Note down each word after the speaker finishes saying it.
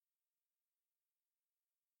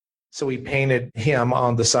So we painted him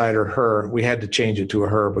on the side or her. We had to change it to a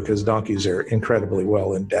her because donkeys are incredibly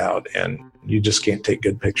well endowed and you just can't take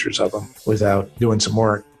good pictures of them without doing some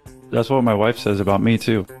work. That's what my wife says about me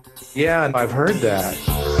too. Yeah, and I've heard that.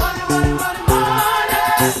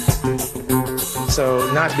 So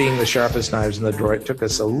not being the sharpest knives in the drawer, it took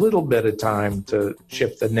us a little bit of time to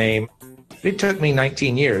shift the name. It took me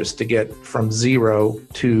 19 years to get from 0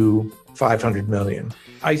 to 500 million.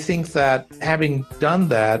 I think that having done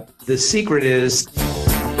that, the secret is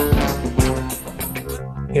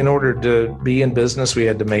in order to be in business, we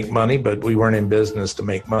had to make money, but we weren't in business to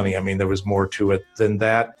make money. I mean, there was more to it than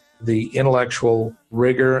that. The intellectual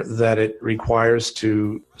rigor that it requires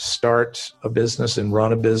to start a business and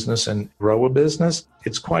run a business and grow a business,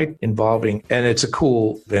 it's quite involving and it's a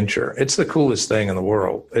cool venture. It's the coolest thing in the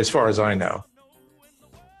world, as far as I know.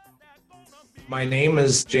 My name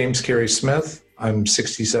is James Carey Smith. I'm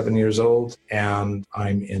 67 years old and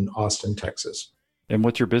I'm in Austin, Texas. And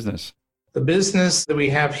what's your business? The business that we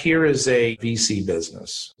have here is a VC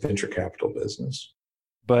business, venture capital business.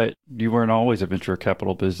 But you weren't always a venture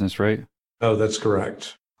capital business, right? Oh, that's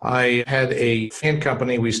correct. I had a fan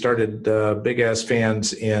company. We started Big Ass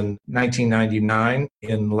Fans in 1999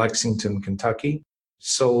 in Lexington, Kentucky.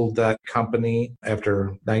 Sold that company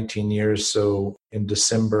after 19 years, so in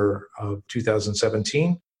December of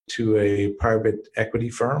 2017, to a private equity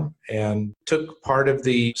firm and took part of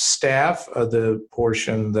the staff of the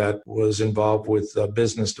portion that was involved with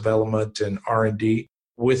business development and R&D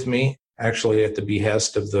with me, actually at the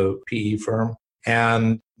behest of the PE firm.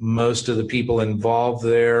 And most of the people involved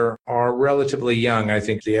there are relatively young. I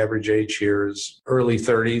think the average age here is early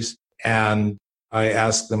 30s. And I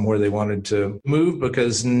asked them where they wanted to move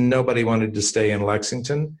because nobody wanted to stay in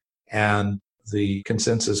Lexington. And the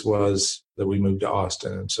consensus was that we moved to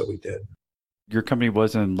Austin. And so we did. Your company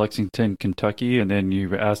was in Lexington, Kentucky, and then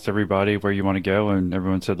you asked everybody where you want to go, and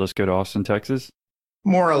everyone said, let's go to Austin, Texas?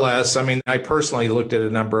 More or less. I mean, I personally looked at a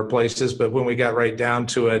number of places, but when we got right down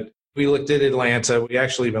to it, we looked at Atlanta. We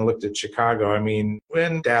actually even looked at Chicago. I mean,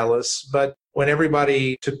 in Dallas. But when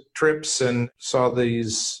everybody took trips and saw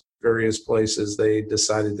these various places, they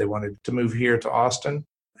decided they wanted to move here to Austin.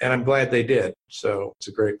 And I'm glad they did. So it's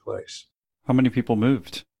a great place. How many people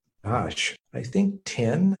moved? Gosh, I think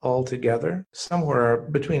 10 altogether, somewhere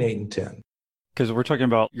between 8 and 10. Because we're talking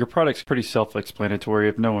about your product's pretty self-explanatory.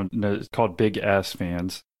 If no one knows, it's called Big Ass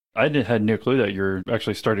Fans. I had no clue that you're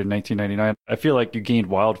actually started in 1999. I feel like you gained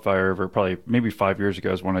wildfire over probably maybe 5 years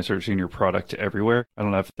ago is when I started seeing your product everywhere. I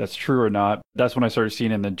don't know if that's true or not. That's when I started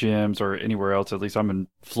seeing it in the gyms or anywhere else. At least I'm in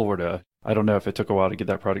Florida. I don't know if it took a while to get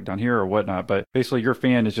that product down here or whatnot, but basically your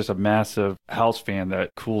fan is just a massive house fan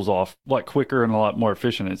that cools off a lot quicker and a lot more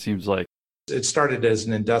efficient, it seems like. It started as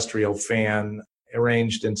an industrial fan,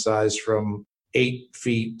 arranged in size from 8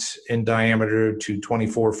 feet in diameter to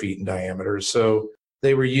 24 feet in diameter. So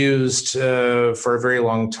they were used for a very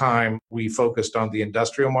long time. We focused on the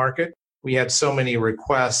industrial market. We had so many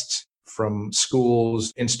requests from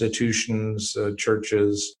schools, institutions,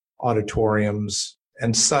 churches, auditoriums,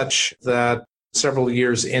 and such that several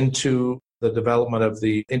years into the development of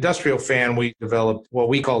the industrial fan, we developed what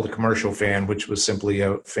we call the commercial fan, which was simply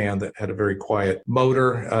a fan that had a very quiet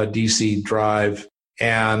motor, DC drive.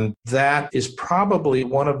 And that is probably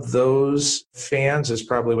one of those fans is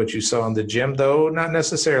probably what you saw in the gym, though not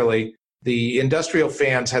necessarily. The industrial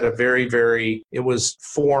fans had a it was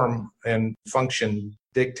form and function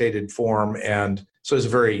dictated form. And so it was a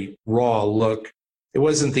very raw look. It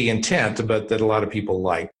wasn't the intent, but that a lot of people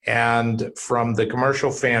liked. And from the commercial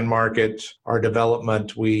fan market, our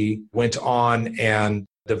development, we went on and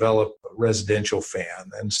developed a residential fan.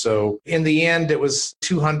 And so in the end, it was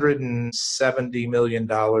 $270 million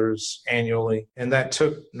annually. And that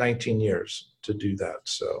took 19 years to do that.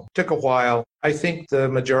 So it took a while. I think the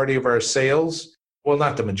majority of our sales, well,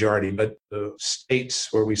 not the majority, but the states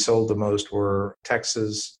where we sold the most were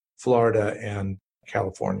Texas, Florida, and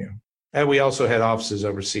California. And we also had offices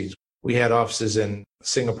overseas. We had offices in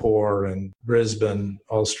Singapore and Brisbane,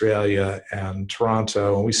 Australia, and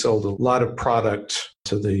Toronto. And we sold a lot of product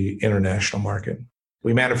to the international market.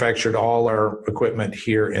 We manufactured all our equipment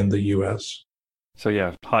here in the U.S. So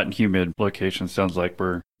yeah, hot and humid locations sounds like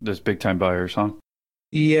we're just big time buyers, huh?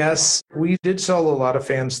 Yes, we did sell a lot of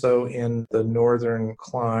fans, though, in the northern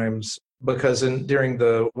climes because during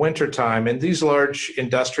the winter time, in these large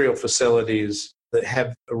industrial facilities, that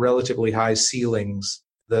have relatively high ceilings,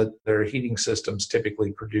 that their heating systems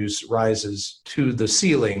typically produce rises to the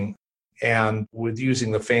ceiling. And with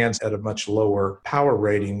using the fans at a much lower power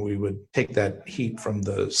rating, we would take that heat from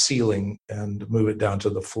the ceiling and move it down to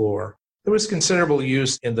the floor. There was considerable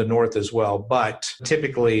use in the north as well, but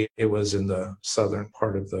typically it was in the southern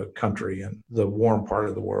part of the country and the warm part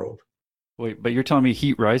of the world. Wait, but you're telling me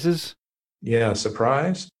heat rises? Yeah,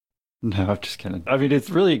 surprised? No, I'm just kidding. I mean, it's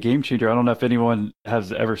really a game changer. I don't know if anyone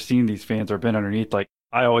has ever seen these fans or been underneath. Like,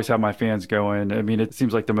 I always have my fans going. I mean, it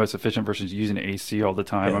seems like the most efficient versus using AC all the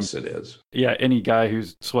time. Yes, it is. Yeah, any guy who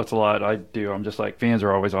sweats a lot, I do. I'm just like, fans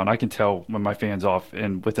are always on. I can tell when my fan's off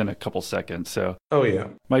and within a couple seconds. So, oh, yeah.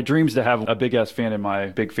 My dream's to have a big ass fan in my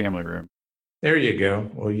big family room. There you go.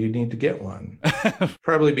 Well, you need to get one.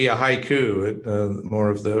 Probably be a haiku, more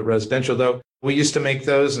of the residential, though. We used to make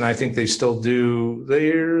those, and I think they still do.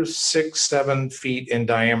 They're 6-7 feet in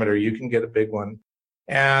diameter. You can get a big one.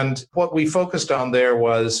 And what we focused on there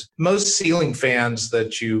was most ceiling fans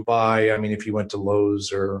that you buy, I mean, if you went to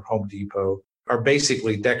Lowe's or Home Depot, are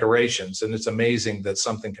basically decorations. And it's amazing that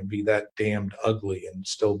something can be that damned ugly and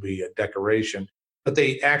still be a decoration. But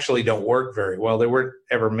they actually don't work very well. They weren't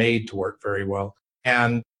ever made to work very well.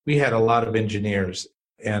 And we had a lot of engineers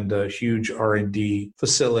and a huge R&D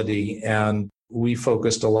facility. And we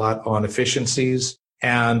focused a lot on efficiencies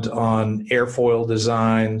and on airfoil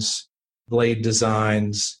designs, blade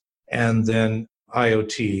designs, and then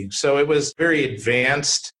IoT. So it was very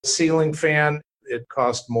advanced ceiling fan. It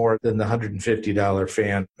cost more than the $150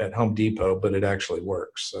 fan at Home Depot, but it actually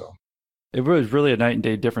works. So it was really a night and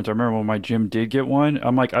day difference. I remember when my gym did get one,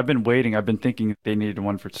 I'm like, I've been waiting. I've been thinking they needed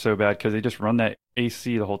one for so bad because they just run that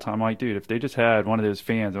AC the whole time. I'm like, dude, if they just had one of those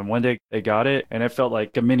fans, and one day they got it, and it felt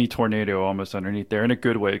like a mini tornado almost underneath there in a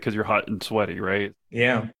good way because you're hot and sweaty, right?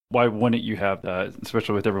 Yeah. Why wouldn't you have that,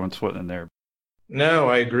 especially with everyone sweating there? No,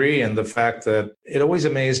 I agree. And the fact that it always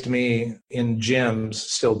amazed me in gyms,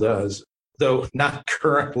 still does, though not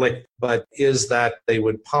currently, but is that they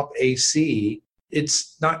would pump AC.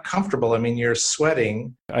 It's not comfortable. I mean, you're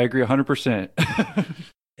sweating. I agree 100%.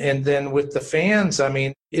 And then with the fans, I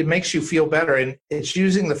mean, it makes you feel better. And it's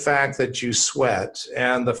using the fact that you sweat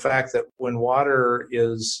and the fact that when water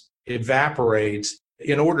evaporates,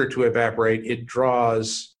 in order to evaporate, it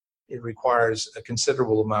requires a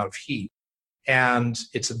considerable amount of heat. And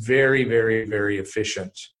it's very, very, very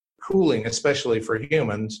efficient cooling, especially for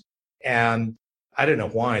humans. And I don't know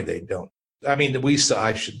why they don't. I mean,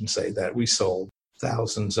 I shouldn't say that. We sold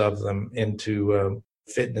thousands of them into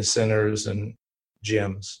fitness centers and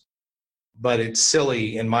gyms. But it's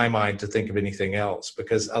silly in my mind to think of anything else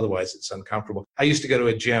because otherwise it's uncomfortable. I used to go to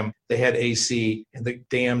a gym. They had AC and the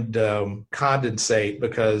damned condensate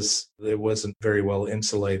because it wasn't very well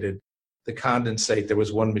insulated. The condensate, there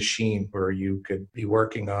was one machine where you could be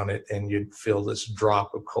working on it and you'd feel this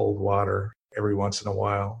drop of cold water every once in a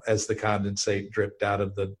while as the condensate dripped out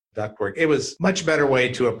of the ductwork. It was a much better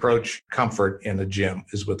way to approach comfort in a gym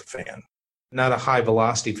is with a fan, not a high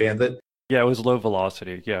velocity fan. Yeah, it was low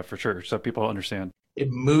velocity. Yeah, for sure. So people understand.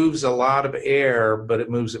 It moves a lot of air, but it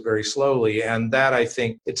moves it very slowly. And that, I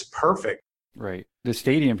think, it's perfect. Right. The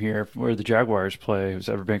stadium here where the Jaguars play was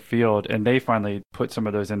Everbank Field, and they finally put some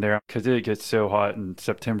of those in there because it gets so hot in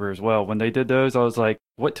September as well. When they did those, I was like,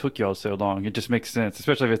 what took y'all so long? It just makes sense,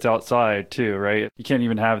 especially if it's outside too, right? You can't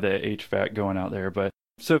even have the HVAC going out there. But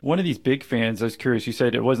so one of these big fans, I was curious, you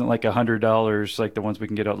said it wasn't like $100 like the ones we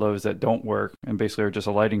can get at Lowe's that don't work and basically are just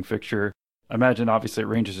a lighting fixture. I imagine obviously it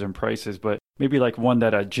ranges in prices, but maybe like one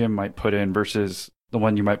that a gym might put in versus the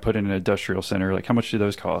one you might put in an industrial center. Like how much do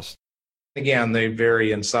those cost? Again, they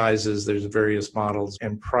vary in sizes. There's various models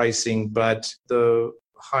and pricing, but the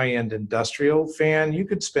high-end industrial fan, you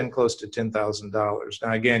could spend close to $10,000.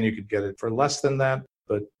 Now, again, you could get it for less than that,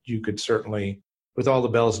 but you could certainly, with all the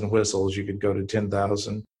bells and whistles, you could go to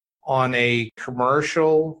 $10,000. On a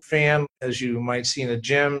commercial fan, as you might see in a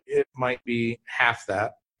gym, it might be half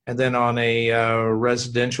that. And then on a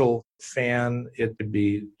residential fan, it could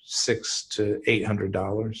be $600 to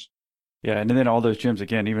 $800. Yeah, and then all those gyms,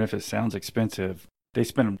 again, even if it sounds expensive, they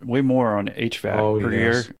spend way more on HVAC per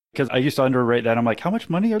year. Because I used to underrate that. I'm like, how much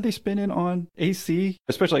money are they spending on AC?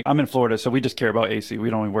 Especially like I'm in Florida, so we just care about AC.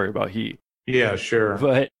 We don't even worry about heat. Yeah, sure.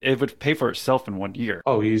 But it would pay for itself in 1 year.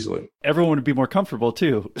 Oh, easily. Everyone would be more comfortable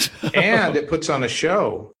too. And it puts on a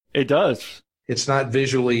show. It does. It's not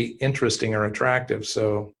visually interesting or attractive.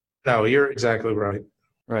 So, no, you're exactly right.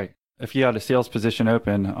 Right. If you had a sales position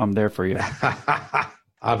open, I'm there for you.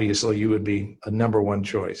 Obviously, you would be a number one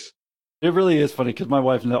choice. It really is funny because my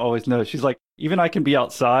wife always knows. She's like, even I can be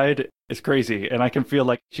outside. It's crazy. And I can feel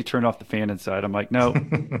like she turned off the fan inside. I'm like, no,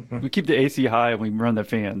 we keep the AC high and we run the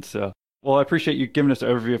fans. So, well, I appreciate you giving us an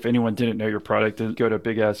overview. If anyone didn't know your product, then go to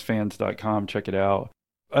bigassfans.com, check it out.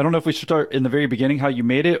 I don't know if we should start in the very beginning, how you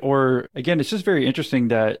made it, or again, it's just very interesting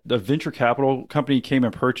that the venture capital company came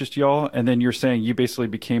and purchased y'all. And then you're saying you basically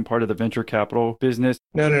became part of the venture capital business.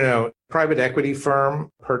 No. Private equity firm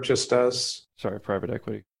purchased us. Sorry, private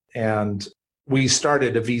equity. And we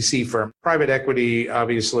started a VC firm. Private equity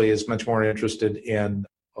obviously is much more interested in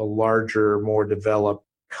a larger, more developed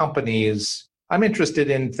companies. I'm interested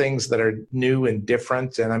in things that are new and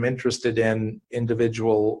different, and I'm interested in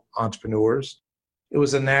individual entrepreneurs. It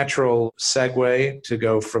was a natural segue to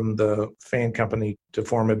go from the fan company to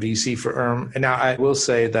form a VC firm. And now I will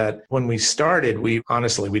say that when we started, we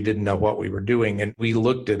didn't know what we were doing. And we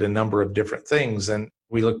looked at a number of different things, and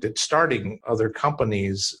we looked at starting other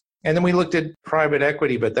companies. And then we looked at private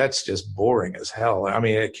equity, but that's just boring as hell. I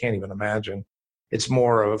mean, I can't even imagine. It's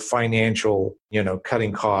more of a financial,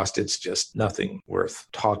 cutting cost. It's just nothing worth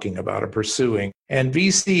talking about or pursuing. And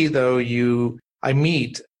VC, though, I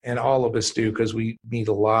meet, and all of us do, because we meet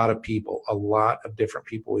a lot of people, a lot of different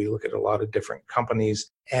people. We look at a lot of different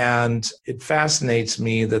companies. And it fascinates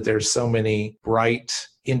me that there's so many bright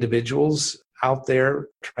individuals out there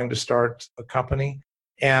trying to start a company.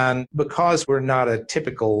 And because we're not a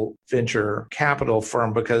typical venture capital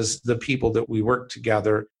firm, because the people that we work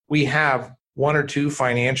together, we have one or two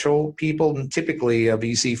financial people. And typically, a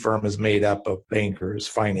VC firm is made up of bankers,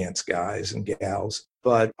 finance guys and gals.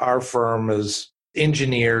 But our firm is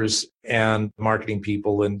engineers and marketing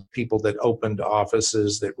people and people that opened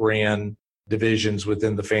offices, that ran divisions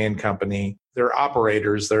within the fan company. They're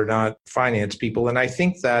operators, they're not finance people. And I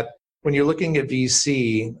think that when you're looking at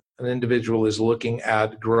VC, an individual is looking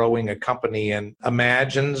at growing a company and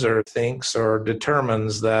imagines or thinks or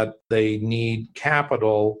determines that they need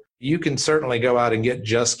capital. You can certainly go out and get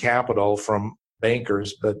just capital from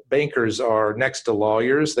bankers, but bankers are next to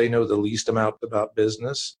lawyers. They know the least amount about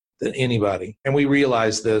business than anybody. And we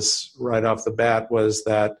realized this right off the bat, was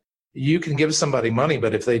that you can give somebody money,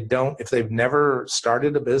 but if they've never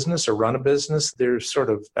started a business or run a business, they're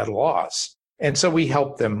sort of at a loss. And so we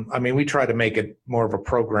help them. I mean, we try to make it more of a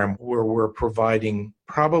program where we're providing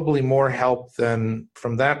probably more help than,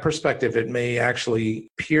 from that perspective, it may actually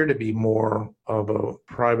appear to be more of a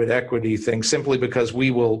private equity thing, simply because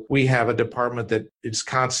we have a department that is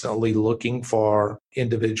constantly looking for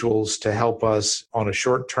individuals to help us on a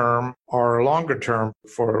short term or longer term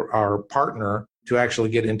for our partner to actually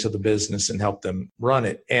get into the business and help them run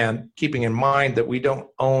it. And keeping in mind that we don't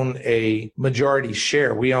own a majority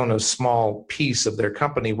share, we own a small piece of their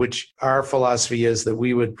company, which our philosophy is that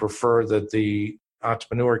we would prefer that the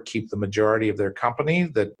entrepreneur keep the majority of their company,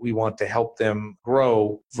 that we want to help them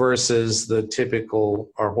grow, versus the typical,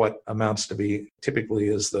 or what amounts to be typically,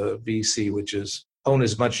 is the VC, which is own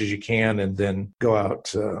as much as you can and then go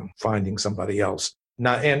out finding somebody else.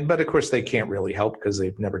 But of course, they can't really help because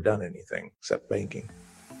they've never done anything except banking.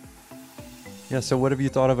 Yeah, so what have you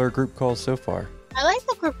thought of our group call so far? I like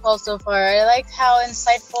the group call so far. I like how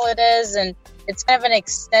insightful it is, and it's kind of an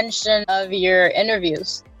extension of your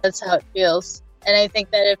interviews. That's how it feels. And I think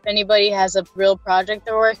that if anybody has a real project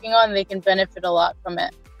they're working on, they can benefit a lot from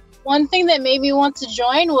it. One thing that made me want to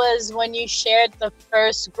join was when you shared the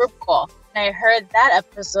first group call. And I heard that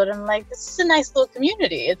episode, I'm like, this is a nice little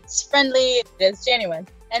community. It's friendly, it's genuine.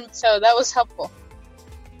 And so that was helpful.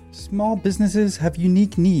 Small businesses have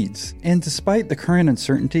unique needs, and despite the current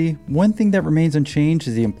uncertainty, one thing that remains unchanged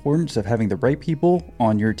is the importance of having the right people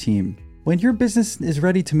on your team. When your business is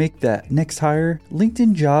ready to make that next hire,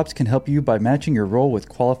 LinkedIn Jobs can help you by matching your role with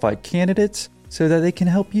qualified candidates so that they can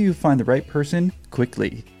help you find the right person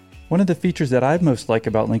quickly. One of the features that I most like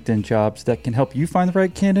about LinkedIn Jobs that can help you find the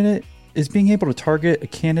right candidate is being able to target a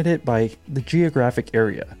candidate by the geographic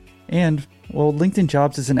area. And, well, LinkedIn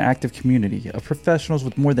Jobs is an active community of professionals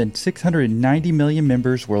with more than 690 million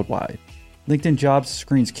members worldwide. LinkedIn Jobs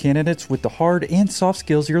screens candidates with the hard and soft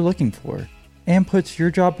skills you're looking for, and puts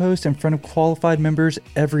your job post in front of qualified members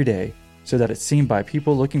every day so that it's seen by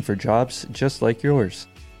people looking for jobs just like yours.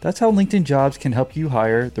 That's how LinkedIn Jobs can help you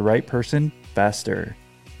hire the right person faster.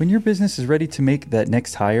 When your business is ready to make that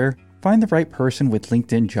next hire, find the right person with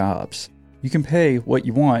LinkedIn Jobs. You can pay what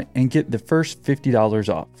you want and get the first $50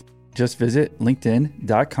 off. Just visit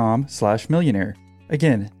linkedin.com/millionaire.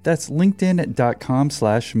 Again, that's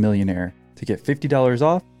linkedin.com/millionaire to get $50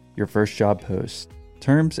 off your first job post.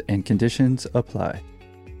 Terms and conditions apply.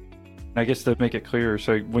 I guess to make it clear,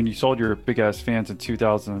 so when you sold your Big Ass Fans in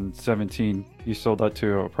 2017, you sold that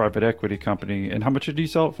to a private equity company. And how much did you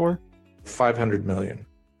sell it for? $500 million.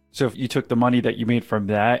 So if you took the money that you made from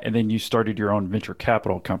that and then you started your own venture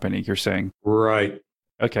capital company, you're saying? Right.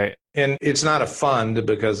 Okay. And it's not a fund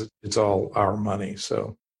because it's all our money.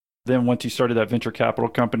 So Then once you started that venture capital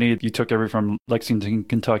company, you took everything from Lexington,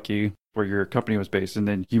 Kentucky, where your company was based, and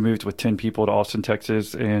then you moved with 10 people to Austin,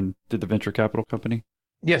 Texas, and did the venture capital company?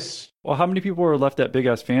 Yes. Well, how many people were left at Big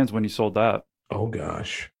Ass Fans when you sold that? Oh,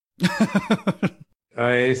 gosh.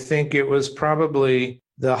 I think it was probably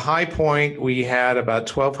the high point. We had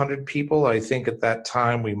about 1,200 people. I think at that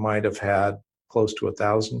time we might have had close to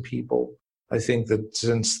 1,000 people. I think that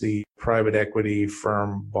since the private equity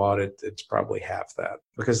firm bought it, it's probably half that,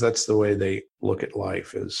 because that's the way they look at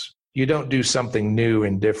life. Is you don't do something new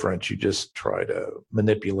and different. You just try to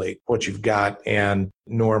manipulate what you've got. And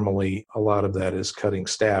normally a lot of that is cutting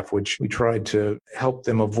staff, which we tried to help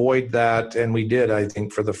them avoid that. And we did, I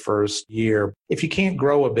think, for the first year. If you can't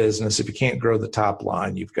grow a business, if you can't grow the top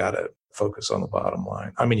line, you've got to focus on the bottom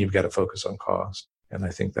line. I mean, you've got to focus on cost. And I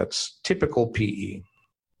think that's typical PE.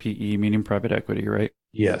 PE meaning private equity, right?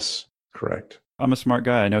 Yes, correct. I'm a smart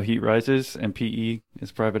guy. I know heat rises and PE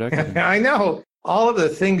is private equity. I know. All of the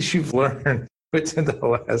things you've learned within the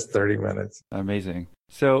last 30 minutes. Amazing.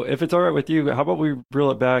 So if it's all right with you, how about we reel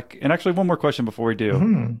it back? And actually, one more question before we do.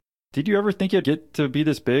 Mm-hmm. Did you ever think you'd get to be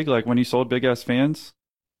this big, like when you sold Big Ass Fans?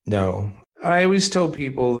 No. I always told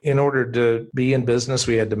people in order to be in business,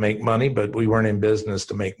 we had to make money, but we weren't in business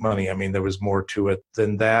to make money. I mean, there was more to it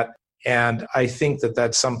than that. And I think that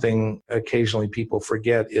that's something occasionally people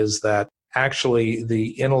forget, is that actually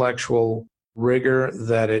the intellectual rigor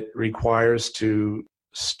that it requires to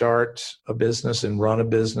start a business and run a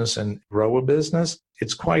business and grow a business,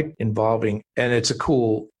 it's quite involving, and it's a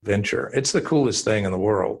cool venture. It's the coolest thing in the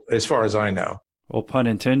world, as far as I know. Well, pun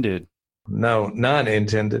intended. No, none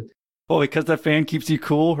intended. Oh, because that fan keeps you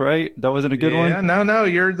cool, right? That wasn't a good one? Yeah, no,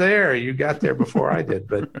 you're there. You got there before I did,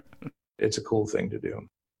 but it's a cool thing to do.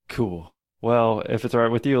 Cool. Well, if it's all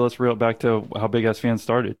right with you, let's reel it back to how Big Ass Fans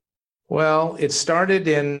started. Well, it started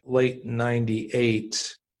in late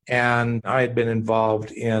 98, and I had been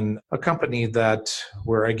involved in a company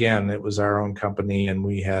where, again, it was our own company, and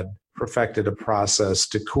we had perfected a process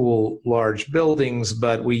to cool large buildings,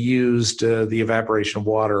 but we used the evaporation of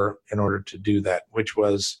water in order to do that, which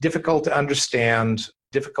was difficult to understand,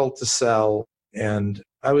 difficult to sell, and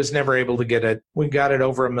I was never able to get it. We got it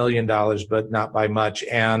over $1 million, but not by much,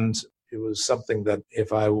 and it was something that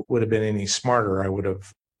if I would have been any smarter, I would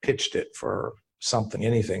have pitched it for something,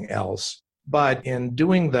 anything else. But in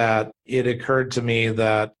doing that, it occurred to me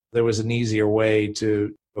that there was an easier way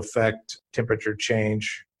to affect temperature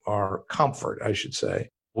change, or comfort, I should say,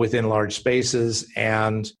 within large spaces.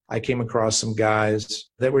 And I came across some guys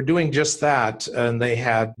that were doing just that. And they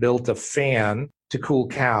had built a fan to cool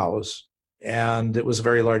cows. And it was a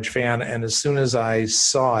very large fan. And as soon as I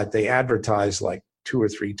saw it, they advertised like 2 or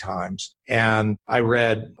 3 times. And I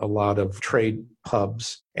read a lot of trade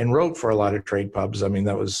pubs and wrote for a lot of trade pubs. I mean,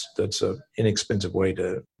 that's an inexpensive way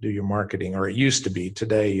to do your marketing, or it used to be.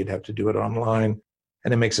 Today, you'd have to do it online,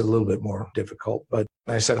 and it makes it a little bit more difficult. But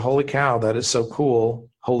I said, holy cow, that is so cool.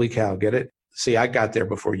 Holy cow, get it? See, I got there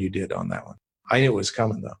before you did on that one. I knew it was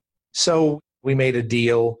coming, though. So we made a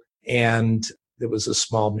deal, and it was a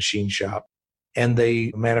small machine shop. And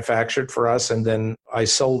they manufactured for us, and then I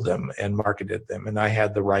sold them and marketed them. And I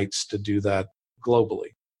had the rights to do that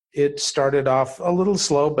globally. It started off a little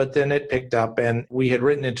slow, but then it picked up. And we had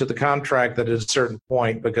written into the contract that at a certain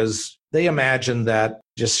point, because they imagined that,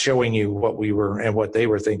 just showing you what we were and what they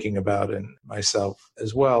were thinking about, and myself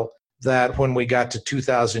as well, that when we got to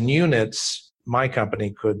 2,000 units, my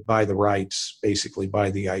company could buy the rights, basically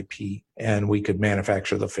buy the IP, and we could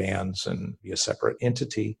manufacture the fans and be a separate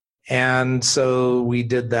entity. And so we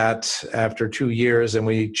did that after 2 years, and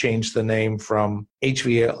we changed the name from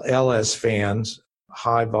HVLS fans,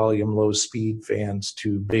 high volume, low speed fans,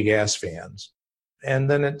 to Big Ass Fans. And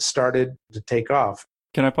then it started to take off.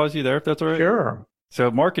 Can I pause you there if that's all right? Sure.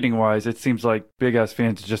 So marketing wise, it seems like Big Ass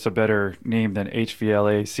Fans is just a better name than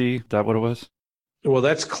HVLAC. Is that what it was? Well,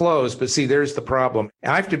 that's close. But see, there's the problem.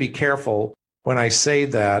 I have to be careful when I say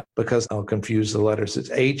that, because I'll confuse the letters. It's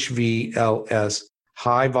HVLS.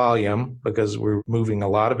 High volume, because we're moving a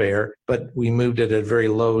lot of air, but we moved it at a very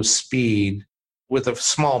low speed with a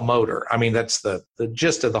small motor. I mean, that's the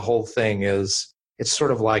gist of the whole thing. Is it's sort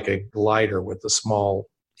of like a glider with a small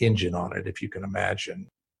engine on it, if you can imagine.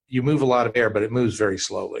 You move a lot of air, but it moves very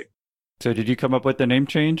slowly. So did you come up with the name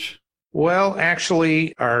change? Well,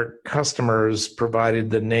 actually, our customers provided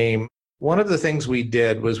the name. One of the things we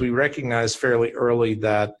did was we recognized fairly early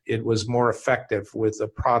that it was more effective with a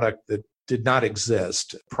product that did not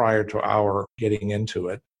exist prior to our getting into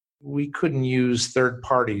it. We couldn't use third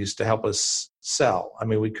parties to help us sell. I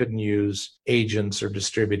mean, we couldn't use agents or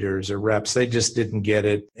distributors or reps. They just didn't get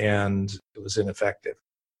it, and it was ineffective.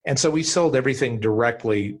 And so we sold everything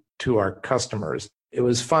directly to our customers. It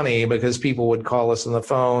was funny because people would call us on the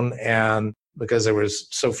phone, and because there was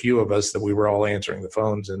so few of us that we were all answering the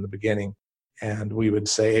phones in the beginning, and we would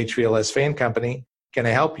say, HVLS Fan Company, can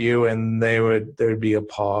I help you? And there'd be a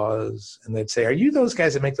pause, and they'd say, are you those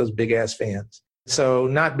guys that make those big ass fans? So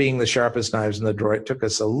not being the sharpest knives in the drawer, it took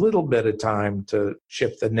us a little bit of time to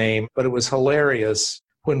ship the name, but it was hilarious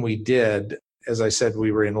when we did. As I said,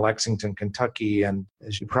 we were in Lexington, Kentucky, and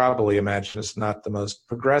as you probably imagine, it's not the most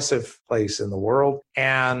progressive place in the world.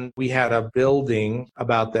 And we had a building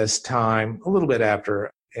about this time, a little bit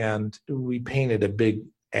after, and we painted a big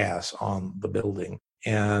ass on the building.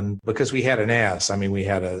 And because we had an ass, we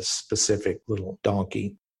had a specific little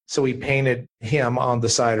donkey. So we painted him on the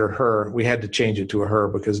side, or her. We had to change it to a her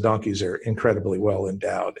because donkeys are incredibly well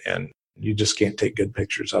endowed, and you just can't take good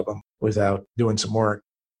pictures of them without doing some work.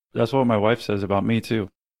 That's what my wife says about me too.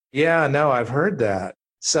 Yeah, no, I've heard that.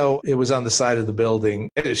 So it was on the side of the building.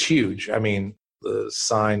 It is huge. The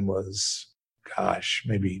sign was,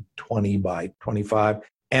 maybe 20 by 25.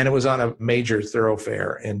 And it was on a major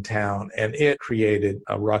thoroughfare in town, and it created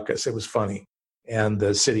a ruckus. It was funny. And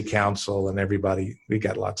the city council and everybody, we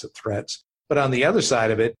got lots of threats. But on the other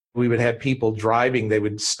side of it, we would have people driving. They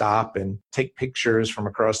would stop and take pictures from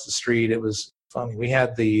across the street. It was funny. We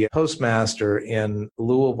had the postmaster in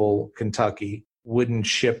Louisville, Kentucky, wouldn't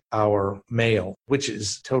ship our mail, which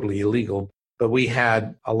is totally illegal. But we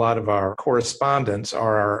had a lot of our correspondence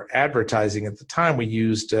or our advertising at the time. We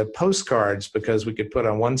used postcards because we could put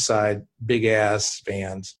on one side big ass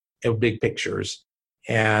fans and big pictures.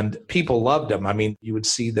 And people loved them. You would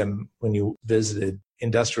see them when you visited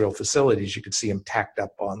industrial facilities. You could see them tacked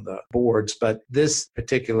up on the boards. But this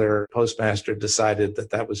particular postmaster decided that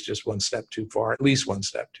that was just one step too far, at least one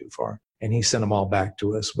step too far. And he sent them all back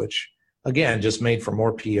to us, which, again, just made for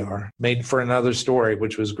more PR, made for another story,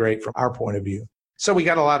 which was great from our point of view. So we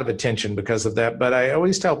got a lot of attention because of that. But I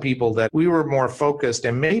always tell people that we were more focused,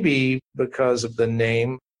 and maybe because of the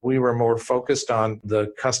name, we were more focused on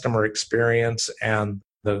the customer experience and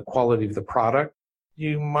the quality of the product.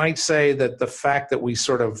 You might say that the fact that we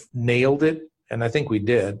sort of nailed it, and I think we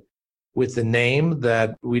did, with the name,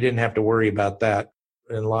 that we didn't have to worry about that.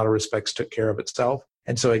 In a lot of respects, took care of itself.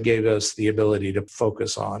 And so it gave us the ability to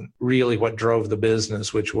focus on really what drove the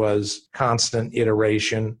business, which was constant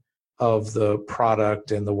iteration of the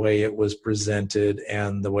product and the way it was presented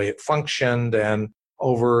and the way it functioned. And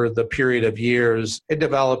over the period of years, it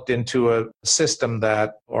developed into a system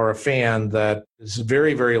or a fan that is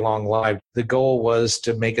very, very long lived. The goal was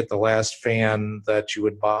to make it the last fan that you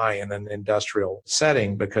would buy in an industrial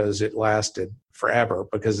setting because it lasted forever,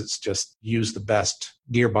 because it's just used the best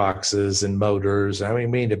gearboxes and motors. We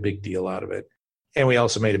made a big deal out of it. And we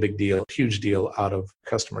also made a huge deal out of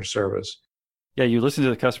customer service. Yeah, you listen to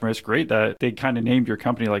the customer. It's great that they kind of named your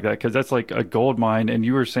company like that, because that's like a gold mine. And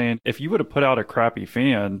you were saying if you would have put out a crappy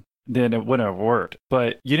fan, then it wouldn't have worked.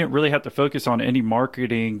 But you didn't really have to focus on any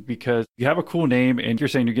marketing because you have a cool name and you're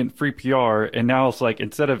saying you're getting free PR. And now it's like,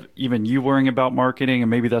 instead of even you worrying about marketing, and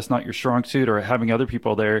maybe that's not your strong suit, or having other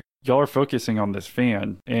people there, y'all are focusing on this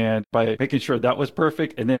fan. And by making sure that was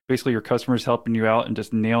perfect, and then basically your customers helping you out and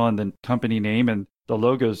just nailing the company name, and the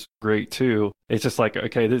logo's great too. It's just like,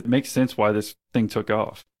 okay, this makes sense why this thing took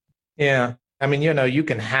off. Yeah. You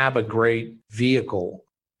can have a great vehicle,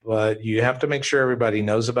 but you have to make sure everybody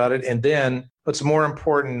knows about it. And then what's more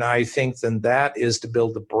important, I think, than that is to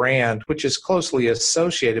build the brand, which is closely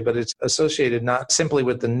associated, but it's associated not simply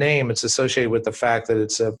with the name, it's associated with the fact that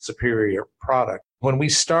it's a superior product. When we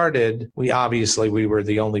started, we were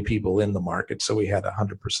the only people in the market, so we had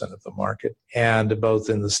 100% of the market, and both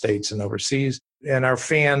in the States and overseas. And our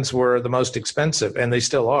fans were the most expensive, and they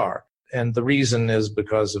still are. And the reason is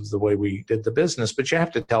because of the way we did the business, but you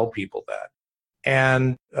have to tell people that.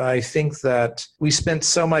 And I think that we spent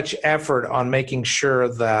so much effort on making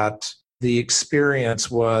sure that the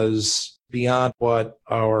experience was beyond what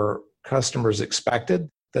our customers expected,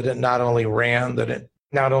 that it not only ran, that it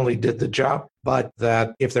not only did the job, but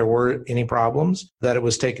that if there were any problems, that it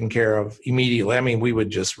was taken care of immediately. We would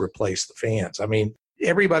just replace the fans.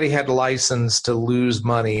 Everybody had license to lose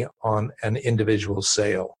money on an individual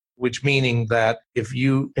sale, which meaning that if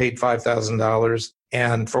you paid $5,000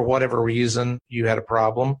 and for whatever reason you had a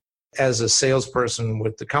problem, as a salesperson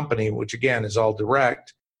with the company, which again is all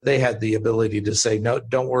direct, they had the ability to say, no,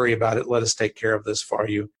 don't worry about it. Let us take care of this for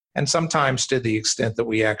you. And sometimes to the extent that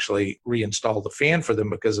we actually reinstall the fan for them,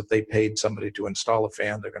 because if they paid somebody to install a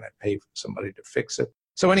fan, they're going to pay somebody to fix it.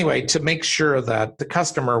 So anyway, to make sure that the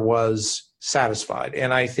customer was satisfied.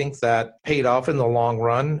 And I think that paid off in the long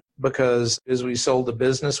run because as we sold the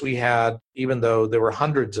business, we had, even though there were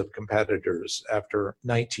hundreds of competitors after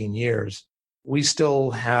 19 years, we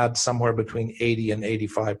still had somewhere between 80 and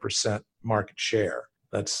 85% market share.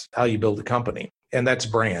 That's how you build a company. And that's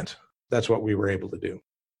brand. That's what we were able to do.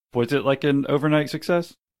 Was it like an overnight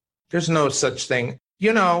success? There's no such thing.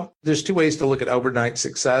 You know, there's two ways to look at overnight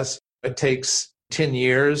success. It takes 10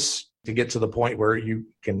 years to get to the point where you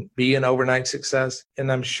can be an overnight success.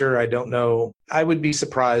 And I'm sure, I don't know, I would be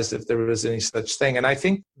surprised if there was any such thing. And I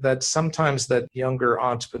think that sometimes that younger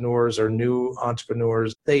entrepreneurs or new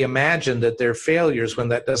entrepreneurs, they imagine that they're failures when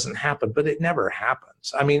that doesn't happen, but it never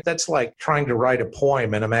happens. I mean, that's like trying to write a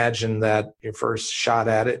poem and imagine that your first shot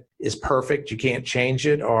at it is perfect, you can't change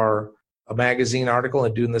it, or a magazine article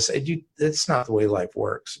and doing this. It's not the way life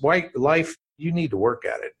works. Life, you need to work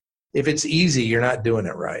at it. If it's easy, you're not doing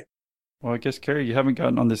it right. Well, I guess, Kerry, you haven't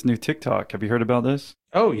gotten on this new TikTok. Have you heard about this?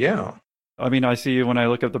 Oh, yeah. I mean, I see when I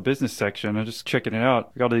look up the business section, I'm just checking it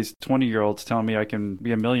out. I got all these 20-year-olds telling me I can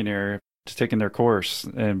be a millionaire just taking their course,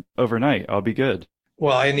 and overnight I'll be good.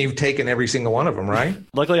 Well, and you've taken every single one of them, right?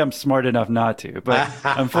 Luckily, I'm smart enough not to, but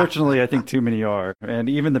unfortunately, I think too many are. And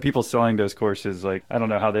even the people selling those courses, like, I don't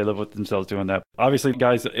know how they live with themselves doing that. Obviously,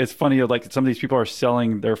 guys, it's funny, like some of these people are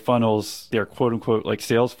selling their funnels, their quote unquote, like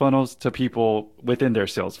sales funnels to people within their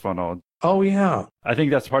sales funnel. Oh, yeah. I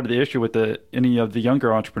think that's part of the issue with any of the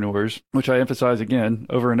younger entrepreneurs, which I emphasize again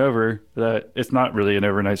over and over, that it's not really an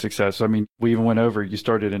overnight success. I mean, we even went over, you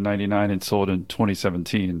started in 99 and sold in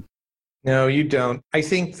 2017. No, you don't. I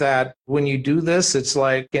think that when you do this, it's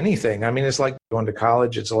like anything. I mean, it's like going to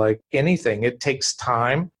college. It's like anything. It takes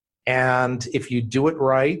time. And if you do it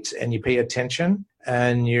right and you pay attention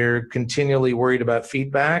and you're continually worried about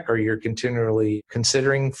feedback, or you're continually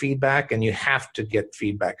considering feedback, and you have to get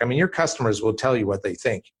feedback. I mean, your customers will tell you what they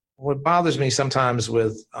think. What bothers me sometimes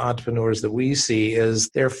with entrepreneurs that we see is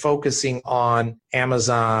they're focusing on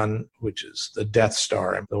Amazon, which is the Death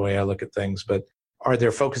Star, the way I look at things, but or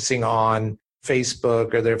they're focusing on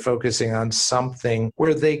Facebook, or they're focusing on something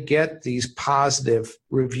where they get these positive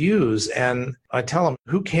reviews. And I tell them,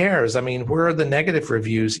 who cares? I mean, where are the negative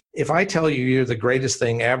reviews? If I tell you you're the greatest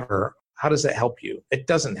thing ever, how does that help you? It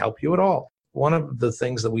doesn't help you at all. One of the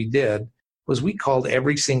things that we did was we called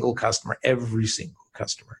every single customer,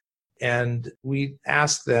 and we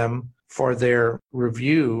asked them for their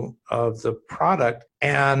review of the product.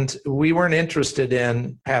 And we weren't interested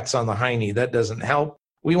in pats on the hiney. That doesn't help.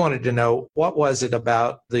 We wanted to know, what was it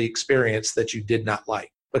about the experience that you did not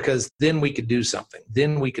like? Because then we could do something.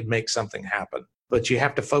 Then we could make something happen. But you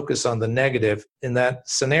have to focus on the negative in that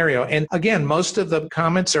scenario. And again, most of the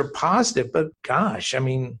comments are positive, but gosh, I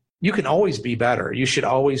mean, you can always be better. You should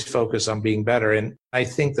always focus on being better. And I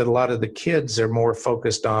think that a lot of the kids are more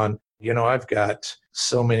focused on, you know, I've got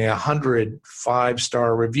so many 100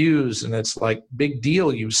 5-star reviews, and it's like, big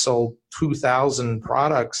deal. You sold 2,000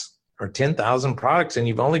 products or 10,000 products,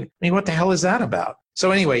 and what the hell is that about?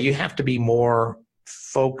 So anyway, you have to be more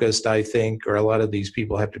focused, I think, or a lot of these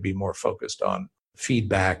people have to be more focused on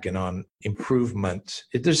feedback and on improvement.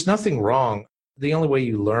 There's nothing wrong. The only way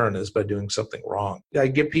you learn is by doing something wrong. I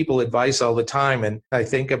give people advice all the time, and I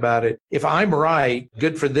think about it. If I'm right,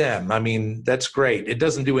 good for them. I mean, that's great. It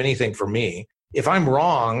doesn't do anything for me. If I'm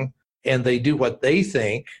wrong and they do what they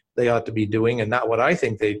think they ought to be doing and not what I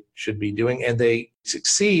think they should be doing, and they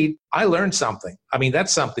succeed, I learned something. I mean,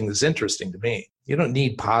 that's something that's interesting to me. You don't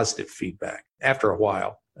need positive feedback after a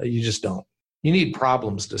while. You just don't. You need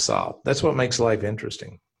problems to solve. That's what makes life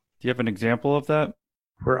interesting. Do you have an example of that?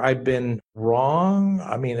 Where I've been wrong?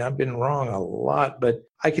 I mean, I've been wrong a lot, but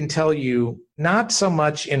I can tell you not so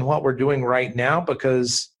much in what we're doing right now,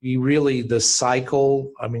 because the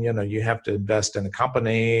cycle, I mean, you have to invest in a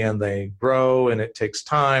company and they grow and it takes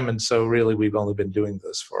time. And so really we've only been doing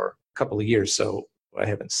this for a couple of years. So I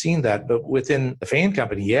haven't seen that. But within the fan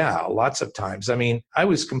company, yeah, lots of times. I mean, I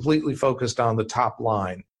was completely focused on the top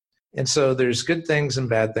line. And so there's good things and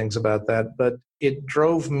bad things about that, but it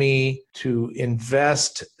drove me to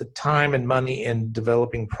invest the time and money in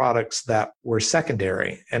developing products that were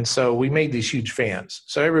secondary. And so we made these huge fans.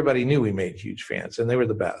 So everybody knew we made huge fans, and they were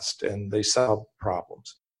the best, and they solved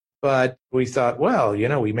problems. But we thought, well,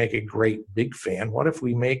 we make a great big fan. What if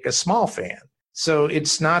we make a small fan? So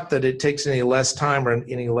it's not that it takes any less time or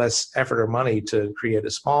any less effort or money to create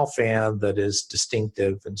a small fan that is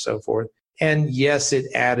distinctive and so forth. And yes, it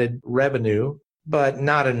added revenue, but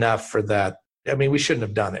not enough for that. I mean, we shouldn't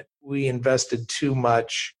have done it. We invested too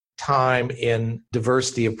much time in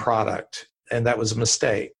diversity of product, and that was a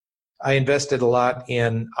mistake. I invested a lot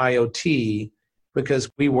in IoT because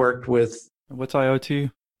we worked with... What's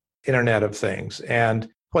IoT? Internet of Things. And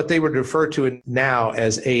what they would refer to now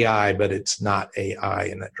as AI, but it's not AI,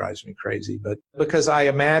 and that drives me crazy. But because I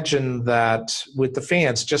imagine that with the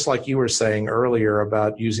fans, just like you were saying earlier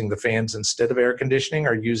about using the fans instead of air conditioning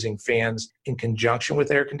or using fans in conjunction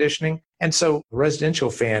with air conditioning. And so the residential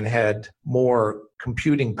fan had more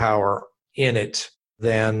computing power in it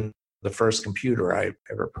than the first computer I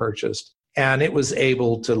ever purchased. And it was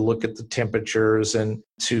able to look at the temperatures and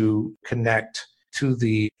to connect to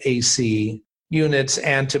the AC units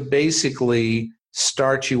and to basically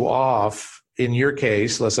start you off. In your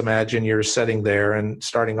case, let's imagine you're sitting there and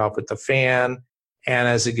starting off with the fan. And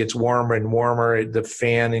as it gets warmer and warmer, the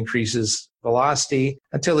fan increases velocity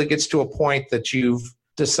until it gets to a point that you've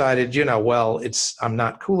decided, I'm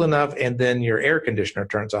not cool enough. And then your air conditioner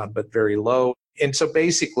turns on, but very low. And so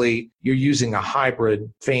basically you're using a hybrid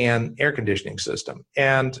fan air conditioning system.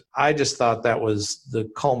 And I just thought that was the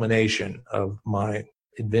culmination of my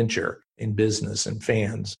adventure in business and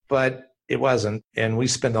fans, but it wasn't. And we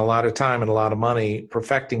spent a lot of time and a lot of money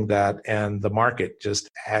perfecting that. And the market just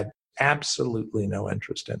had absolutely no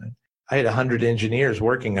interest in it. I had 100 engineers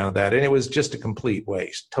working on that, and it was just a complete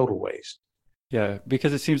waste, total waste. Yeah,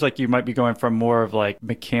 because it seems like you might be going from more of like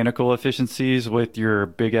mechanical efficiencies with your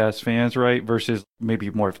big ass fans, right? Versus maybe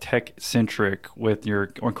more of tech centric with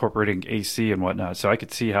your incorporating AC and whatnot. So I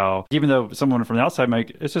could see how, even though someone from the outside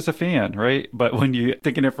might, it's just a fan, right? But when you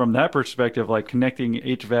thinking it from that perspective, like connecting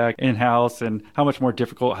HVAC in house and how much more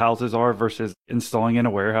difficult houses are versus installing in a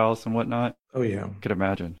warehouse and whatnot. Oh, yeah. I could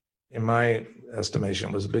imagine. In my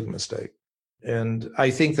estimation, it was a big mistake. And I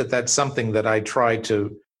think that that's something that I try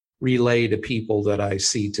to relay to people that I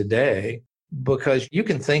see today, because you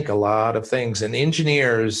can think a lot of things, and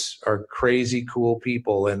engineers are crazy cool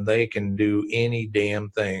people and they can do any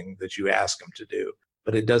damn thing that you ask them to do,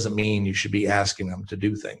 but it doesn't mean you should be asking them to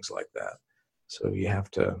do things like that. So you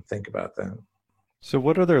have to think about that. So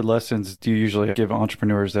what other lessons do you usually give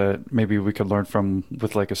entrepreneurs that maybe we could learn from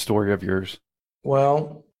with like a story of yours?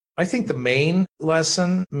 Well, I think the main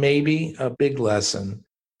lesson, maybe a big lesson,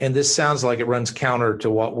 and this sounds like it runs counter to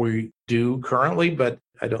what we do currently, but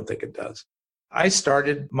I don't think it does. I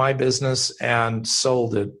started my business and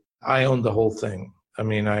sold it. I owned the whole thing. I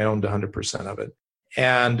owned 100% of it.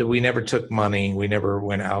 And we never took money. We never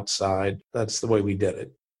went outside. That's the way we did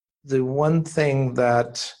it. The one thing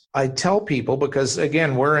that I tell people, because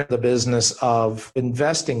again, we're in the business of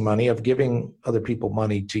investing money, of giving other people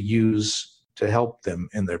money to use to help them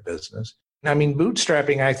in their business.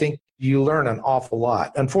 Bootstrapping, I think you learn an awful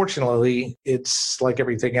lot. Unfortunately, it's like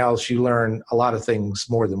everything else, you learn a lot of things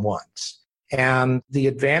more than once. And the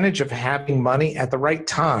advantage of having money at the right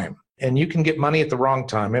time, and you can get money at the wrong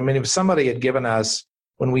time. If somebody had given us,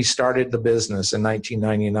 when we started the business in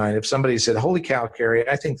 1999, if somebody said, holy cow, Carey,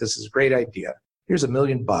 I think this is a great idea. Here's $1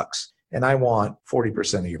 million and I want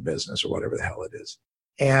 40% of your business, or whatever the hell it is.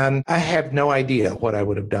 And I have no idea what I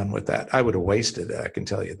would have done with that. I would have wasted it, I can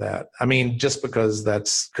tell you that. Just because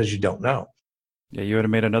you don't know. Yeah, you would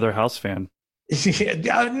have made another house fan.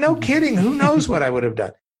 No kidding. Who knows what I would have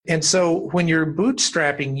done? And so when you're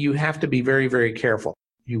bootstrapping, you have to be very, very careful.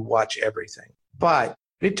 You watch everything. But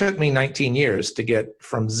it took me 19 years to get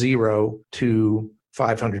from 0 to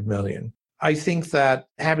 500 million. I think that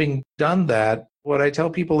having done that, what I tell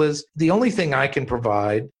people is the only thing I can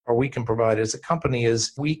provide, or we can provide as a company,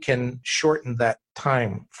 is we can shorten that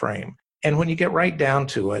time frame. And when you get right down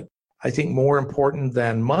to it, I think more important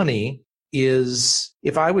than money is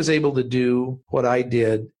if I was able to do what I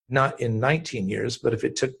did, not in 19 years, but if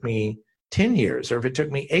it took me 10 years or if it took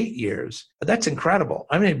me 8 years, that's incredible.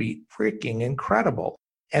 It'd be freaking incredible.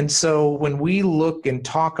 And so when we look and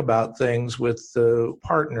talk about things with the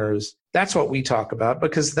partners, that's what we talk about,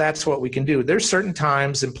 because that's what we can do. There's certain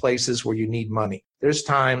times and places where you need money. There's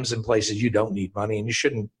times and places you don't need money, and you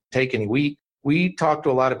shouldn't take any. We talk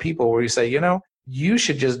to a lot of people where we say, you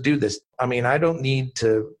should just do this. I don't need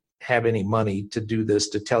to have any money to do this,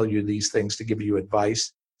 to tell you these things, to give you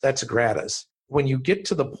advice. That's gratis. When you get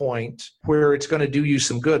to the point where it's going to do you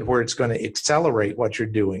some good, where it's going to accelerate what you're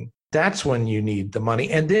doing, that's when you need the money.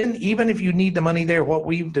 And then even if you need the money there, what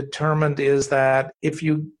we've determined is that if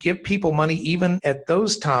you give people money, even at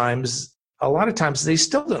those times, a lot of times they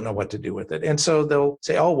still don't know what to do with it. And so they'll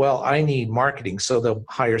say, oh, well, I need marketing. So they'll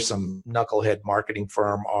hire some knucklehead marketing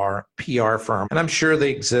firm or PR firm. And I'm sure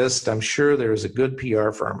they exist. I'm sure there's a good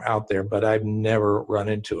PR firm out there, but I've never run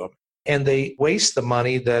into them. And they waste the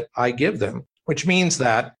money that I give them, which means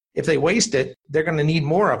that if they waste it, they're going to need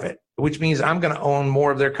more of it, which means I'm going to own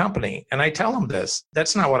more of their company. And I tell them this.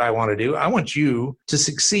 That's not what I want to do. I want you to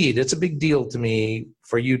succeed. It's a big deal to me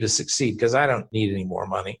for you to succeed because I don't need any more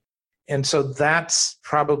money. And so that's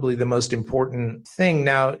probably the most important thing.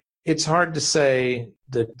 Now, it's hard to say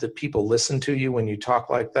that people listen to you when you talk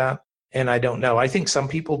like that. And I don't know. I think some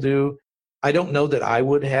people do. I don't know that I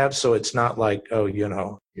would have. So it's not like, oh,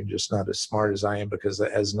 you're just not as smart as I am, because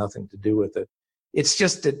that has nothing to do with it. It's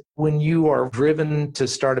just that when you are driven to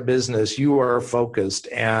start a business, you are focused,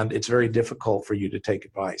 and it's very difficult for you to take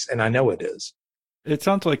advice. And I know it is. It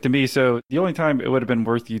sounds like to me, so the only time it would have been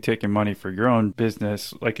worth you taking money for your own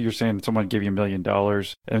business, like you're saying, someone gave you $1 million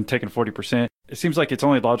and taking 40%, it seems like it's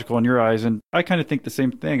only logical in your eyes. And I kind of think the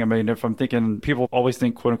same thing. I mean, if I'm thinking, people always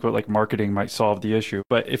think, quote unquote, like marketing might solve the issue.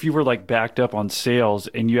 But if you were like backed up on sales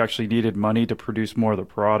and you actually needed money to produce more of the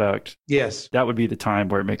product, yes, that would be the time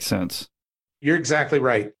where it makes sense. You're exactly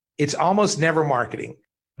right. It's almost never marketing,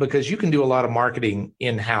 because you can do a lot of marketing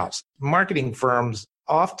in-house. Marketing firms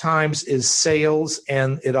oftentimes is sales,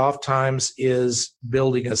 and it oftentimes is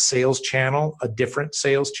building a sales channel, a different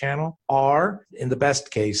sales channel, or in the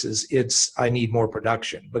best cases, it's I need more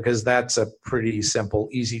production, because that's a pretty simple,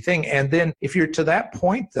 easy thing. And then if you're to that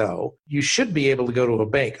point, though, you should be able to go to a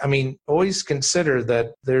bank. I mean, always consider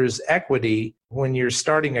that there's equity when you're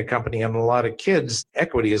starting a company, and a lot of kids,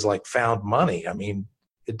 equity is like found money. I mean,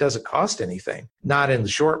 it doesn't cost anything, not in the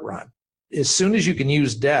short run. As soon as you can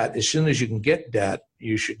use debt, as soon as you can get debt,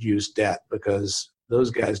 you should use debt, because those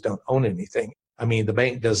guys don't own anything. I mean, the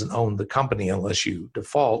bank doesn't own the company unless you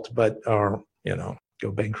default, or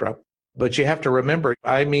go bankrupt. But you have to remember,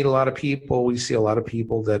 I meet a lot of people, we see a lot of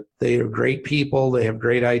people that they are great people, they have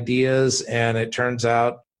great ideas, and it turns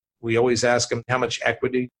out we always ask them, how much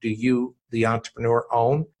equity do you, the entrepreneur,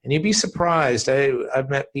 own? And you'd be surprised. I've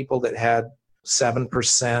met people that had 7%,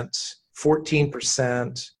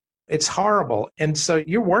 14%. It's horrible. And so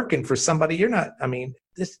you're working for somebody,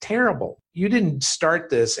 it's terrible. You didn't start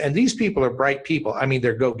this. And these people are bright people. I mean,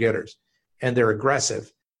 they're go-getters and they're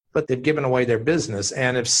aggressive, but they've given away their business.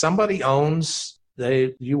 And if somebody owns,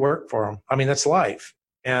 you work for them. I mean, that's life.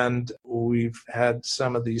 And we've had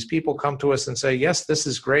some of these people come to us and say, yes, this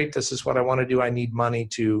is great. This is what I want to do. I need money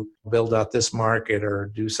to build out this market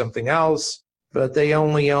or do something else. But they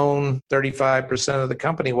only own 35% of the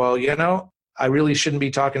company. Well, I really shouldn't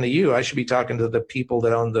be talking to you. I should be talking to the people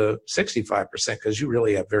that own the 65%, because you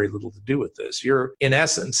really have very little to do with this. You're, in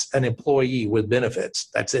essence, an employee with benefits.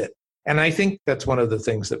 That's it. And I think that's one of the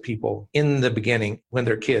things that people in the beginning, when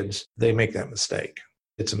they're kids, they make that mistake.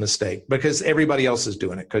 It's a mistake because everybody else is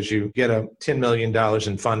doing it, because you get a $10 million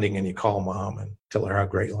in funding and you call mom and tell her how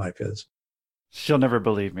great life is. She'll never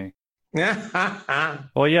believe me.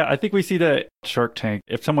 Well, yeah, I think we see that Shark Tank.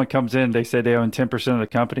 If someone comes in, they say they own 10% of the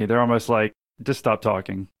company, they're almost like, just stop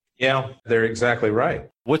talking. Yeah, they're exactly right.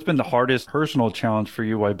 What's been the hardest personal challenge for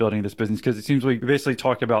you while building this business? Because it seems we basically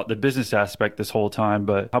talked about the business aspect this whole time,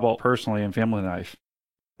 but how about personally and family life?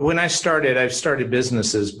 When I've started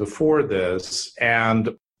businesses before this.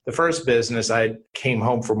 And the first business, I came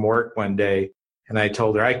home from work one day and I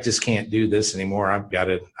told her, I just can't do this anymore.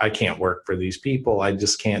 I can't work for these people. I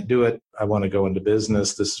just can't do it. I want to go into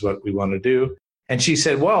business. This is what we want to do. And she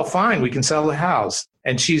said, well, fine, we can sell the house.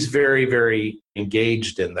 And she's very, very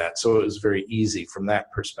engaged in that. So it was very easy from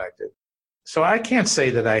that perspective. So I can't say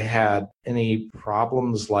that I had any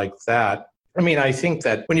problems like that. I mean, I think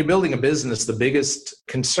that when you're building a business, the biggest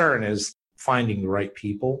concern is finding the right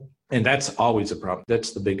people. And that's always a problem.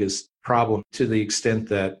 That's the biggest problem, to the extent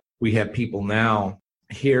that we have people now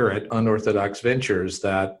here at Unorthodox Ventures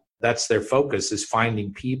that's their focus, is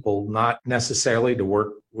finding people, not necessarily to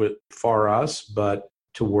work for us, but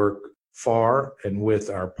to work for and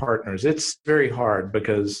with our partners. It's very hard,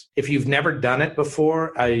 because if you've never done it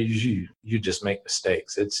before, you just make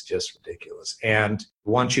mistakes. It's just ridiculous. And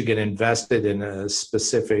once you get invested in a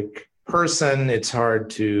specific person, it's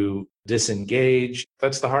hard to disengage.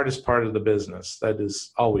 That's the hardest part of the business. That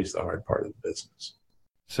is always the hard part of the business.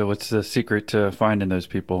 So what's the secret to finding those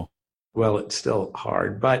people? Well, it's still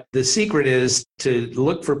hard, but the secret is to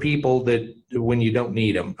look for people that when you don't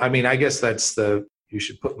need them. I mean, I guess you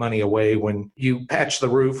should put money away when you patch the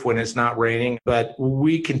roof when it's not raining, but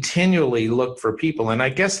we continually look for people. And I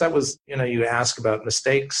guess that was, you ask about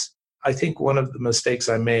mistakes. I think one of the mistakes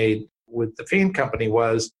I made with the fan company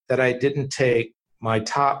was that I didn't take my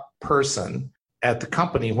top person at the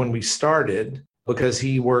company when we started, because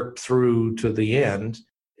he worked through to the end.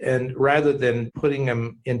 And rather than putting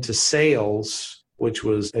him into sales, which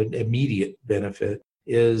was an immediate benefit,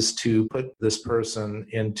 is to put this person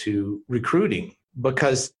into recruiting,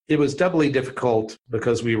 because it was doubly difficult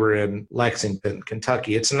because we were in Lexington,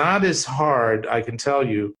 Kentucky. It's not as hard, I can tell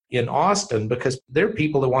you, in Austin, because there are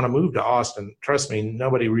people that want to move to Austin. Trust me,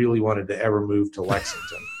 nobody really wanted to ever move to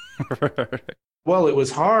Lexington. Well, it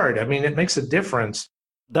was hard. I mean, it makes a difference.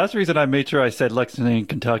 That's the reason I made sure I said Lexington,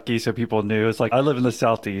 Kentucky, so people knew. It's like I live in the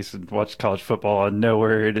Southeast and watch college football and know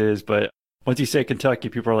where it is. But once you say Kentucky,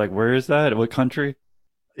 people are like, where is that? What country?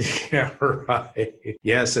 Yeah, right.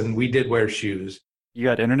 Yes, and we did wear shoes. You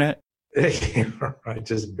got internet? Right,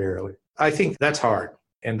 just barely. I think that's hard.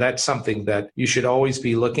 And that's something that you should always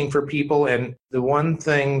be looking for people. And the one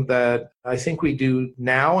thing that I think we do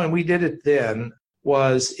now, and we did it then,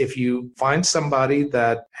 was if you find somebody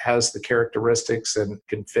that has the characteristics and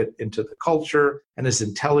can fit into the culture and is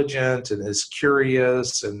intelligent and is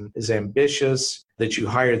curious and is ambitious, that you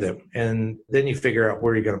hire them. And then you figure out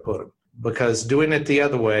where you're going to put them. Because doing it the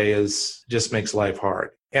other way just makes life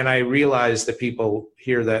hard. And I realize that people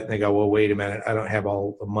hear that and they go, well, wait a minute, I don't have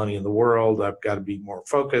all the money in the world. I've got to be more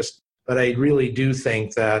focused. But I really do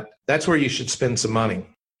think that that's where you should spend some money.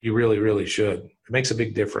 You really, really should. It makes a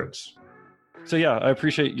big difference. So yeah, I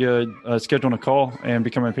appreciate you scheduling a call and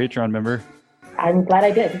becoming a Patreon member. I'm glad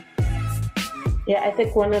I did. Yeah, I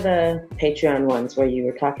think one of the Patreon ones where you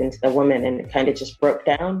were talking to the woman and it kind of just broke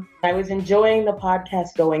down. I was enjoying the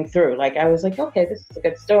podcast going through. Like, I was like, okay, this is a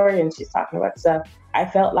good story. And she's talking about stuff. I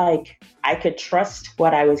felt like I could trust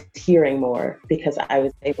what I was hearing more because I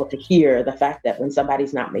was able to hear the fact that when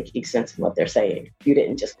somebody's not making sense in what they're saying, you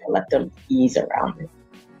didn't just let them ease around it.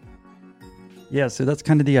 Yeah, so that's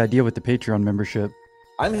kind of the idea with the Patreon membership.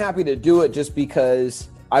 I'm happy to do it just because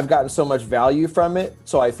I've gotten so much value from it.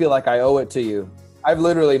 So I feel like I owe it to you. I've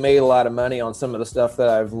literally made a lot of money on some of the stuff that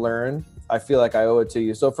I've learned. I feel like I owe it to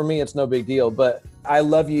you. So for me, it's no big deal. But I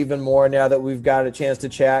love you even more now that we've got a chance to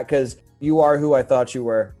chat because you are who I thought you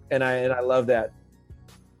were. And I love that.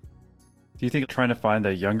 Do you think trying to find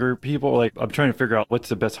the younger people, like I'm trying to figure out what's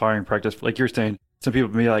the best hiring practice? Like you're saying, some people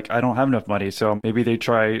be like, I don't have enough money. So maybe they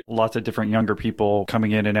try lots of different younger people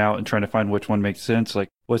coming in and out and trying to find which one makes sense. Like,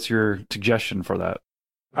 what's your suggestion for that?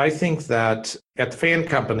 I think that at the fan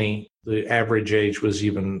company, the average age was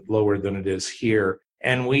even lower than it is here.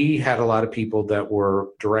 And we had a lot of people that were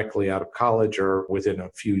directly out of college or within a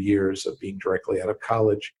few years of being directly out of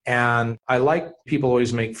college. And I like people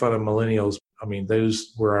always make fun of millennials. I mean,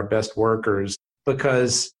 those were our best workers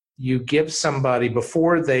because you give somebody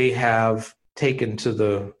before they have taken to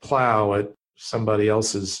the plow at somebody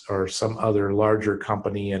else's or some other larger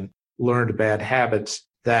company and learned bad habits,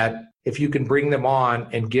 that if you can bring them on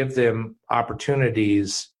and give them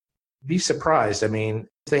opportunities, be surprised. I mean,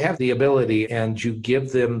 if they have the ability and you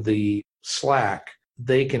give them the slack,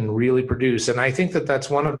 they can really produce. And I think that that's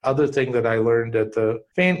one of the other thing that I learned at the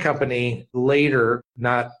fan company later,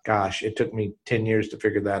 it took me 10 years to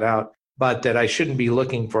figure that out, but that I shouldn't be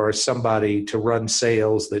looking for somebody to run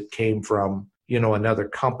sales that came from, another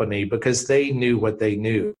company because they knew what they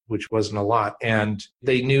knew, which wasn't a lot. And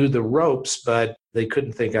they knew the ropes, but they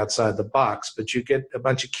couldn't think outside the box. But you get a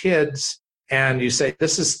bunch of kids and you say,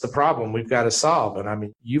 this is the problem we've got to solve. And I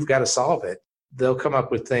mean, you've got to solve it. They'll come up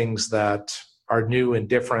with things that are new and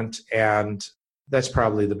different. And that's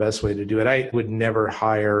probably the best way to do it. I would never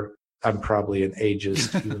hire, I'm probably an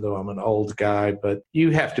ageist, even though I'm an old guy, but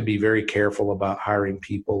you have to be very careful about hiring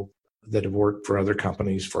people that have worked for other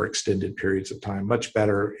companies for extended periods of time. Much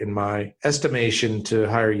better, in my estimation, to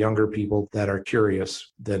hire younger people that are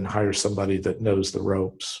curious than hire somebody that knows the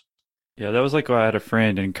ropes. Yeah, that was like I had a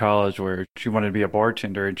friend in college where she wanted to be a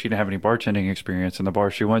bartender and she didn't have any bartending experience. And the bar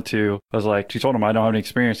she went to was like, she told him, I don't have any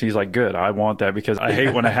experience. He's like, good, I want that because I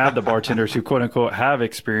hate when I have the bartenders who quote unquote have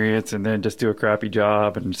experience and then just do a crappy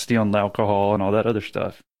job and stealing alcohol and all that other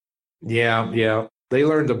stuff. Yeah. They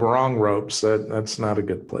learned the wrong ropes. That's not a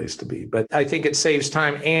good place to be. But I think it saves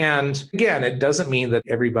time. And again, it doesn't mean that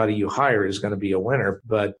everybody you hire is going to be a winner,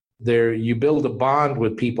 but you build a bond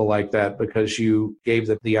with people like that because you gave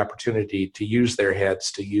them the opportunity to use their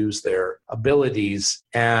heads, to use their abilities.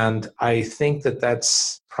 And I think that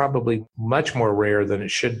that's probably much more rare than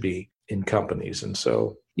it should be in companies. And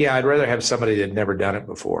so, yeah, I'd rather have somebody that had never done it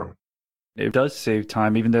before. It does save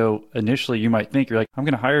time, even though initially you might think you're like, I'm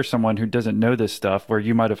going to hire someone who doesn't know this stuff, where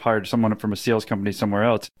you might have hired someone from a sales company somewhere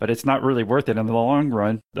else, but it's not really worth it in the long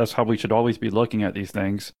run. That's how we should always be looking at these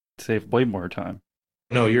things. Save way more time.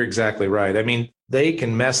 No, you're exactly right. I mean, they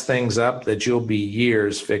can mess things up that you'll be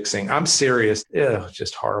years fixing. I'm serious.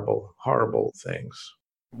 Just horrible, horrible things.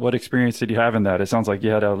 What experience did you have in that? It sounds like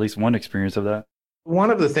you had at least one experience of that.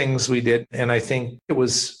 One of the things we did, and I think it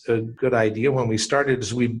was a good idea when we started,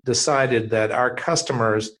 is we decided that our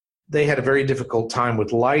customers, they had a very difficult time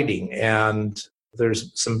with lighting. And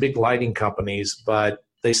there's some big lighting companies, but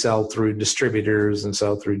they sell through distributors and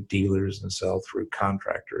sell through dealers and sell through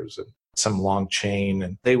contractors and some long chain.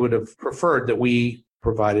 And they would have preferred that we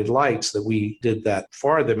provided lights, that we did that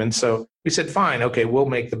for them. And so we said, fine, okay, we'll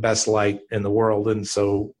make the best light in the world. And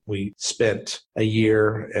so we spent a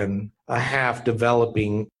year and a half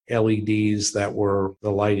developing LEDs that were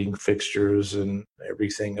the lighting fixtures and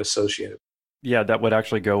everything associated. Yeah, that would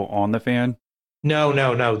actually go on the fan?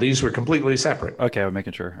 No. These were completely separate. Okay, I'm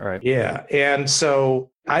making sure. All right. Yeah. And so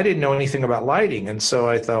I didn't know anything about lighting. And so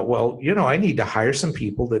I thought, well, I need to hire some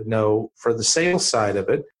people that know for the sales side of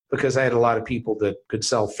it, because I had a lot of people that could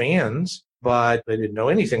sell fans, but they didn't know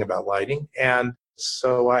anything about lighting. And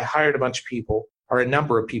so I hired a bunch of people, or a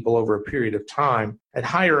number of people over a period of time, at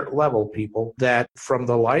higher level people that from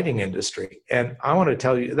the lighting industry. And I want to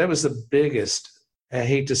tell you, that was the biggest, I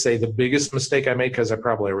hate to say the biggest mistake I made, because I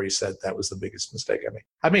probably already said that was the biggest mistake I made.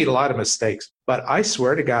 I made a lot of mistakes, but I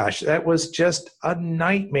swear to gosh, that was just a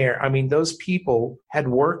nightmare. I mean, those people had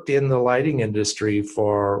worked in the lighting industry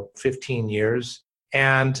for 15 years,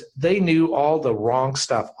 and they knew all the wrong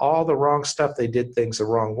stuff. They did things the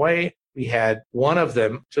wrong way. We had one of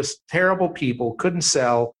them, just terrible people, couldn't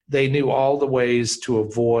sell. They knew all the ways to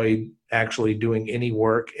avoid actually doing any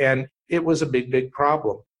work, and it was a big, big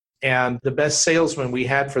problem. And the best salesmen we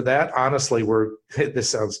had for that, honestly, were, this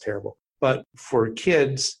sounds terrible, but for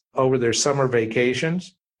kids over their summer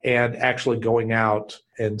vacations and actually going out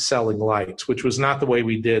and selling lights, which was not the way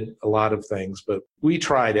we did a lot of things, but we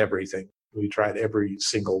tried everything. We tried every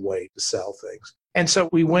single way to sell things. And so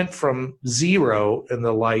we went from 0 in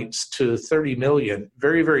the lights to 30 million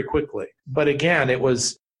very, very quickly. But again, it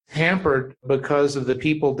was hampered because of the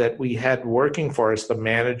people that we had working for us, the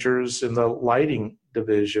managers in the lighting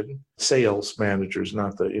division, sales managers,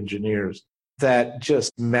 not the engineers, that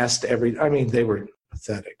just messed they were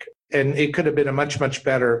pathetic. And it could have been a much, much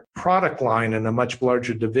better product line and a much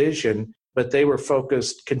larger division, but they were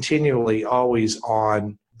focused continually always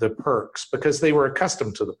on the perks because they were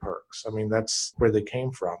accustomed to the perks. I mean, that's where they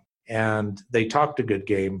came from. And they talked a good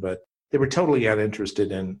game, but they were totally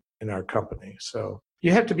uninterested in our company. So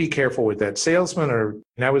you have to be careful with that.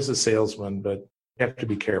 I was a salesman, but you have to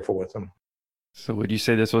be careful with them. So would you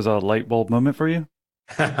say this was a light bulb moment for you?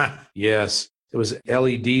 Yes, it was an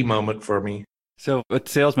LED moment for me. So with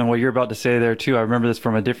salesman, what you're about to say there too, I remember this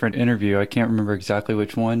from a different interview. I can't remember exactly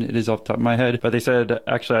which one it is off the top of my head, but they said,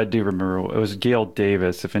 actually I do remember, it was Gail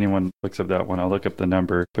Davis. If anyone looks up that one, I'll look up the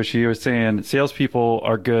number. But she was saying salespeople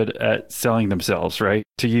are good at selling themselves, right?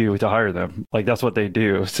 To you, to hire them. Like that's what they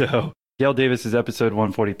do. So Gail Davis is episode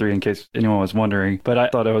 143 in case anyone was wondering. But I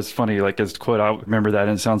thought it was funny, like as quote, I remember that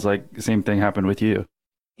and it sounds like the same thing happened with you.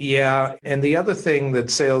 Yeah. And the other thing that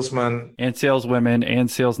salesmen and saleswomen and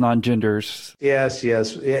sales non-genders. Yes.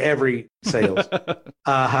 Every sales.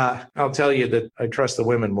 I'll tell you that I trust the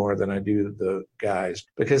women more than I do the guys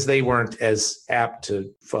because they weren't as apt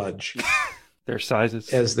to fudge their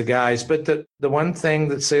sizes as the guys. But the one thing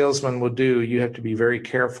that salesmen will do, you have to be very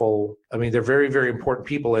careful. I mean, they're very, very important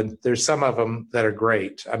people. And there's some of them that are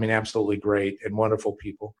great. I mean, absolutely great and wonderful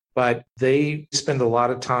people. But they spend a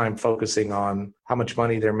lot of time focusing on how much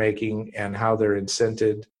money they're making and how they're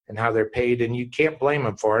incented and how they're paid. And you can't blame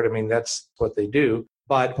them for it. I mean, that's what they do.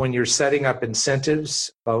 But when you're setting up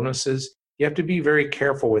incentives, bonuses, you have to be very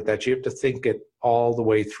careful with that. You have to think it all the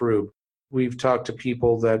way through. We've talked to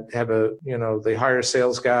people that have they hire a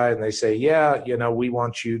sales guy and they say, we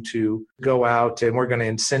want you to go out and we're going to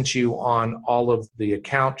incent you on all of the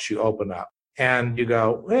accounts you open up. And you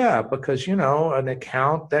go, yeah, because, an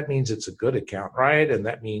account, that means it's a good account, right? And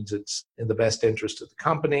that means it's in the best interest of the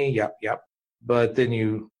company. Yep. But then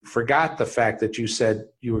you forgot the fact that you said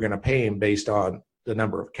you were going to pay him based on the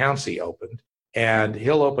number of accounts he opened. And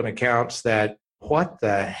he'll open accounts that, what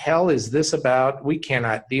the hell is this about? We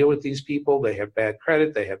cannot deal with these people. They have bad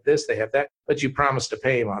credit. They have this, they have that. But you promised to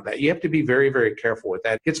pay him on that. You have to be very, very careful with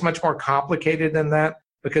that. It's much more complicated than that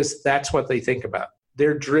because that's what they think about.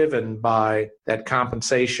 They're driven by that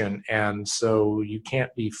compensation. And so you can't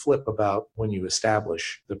be flip about when you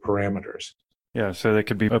establish the parameters. Yeah, so they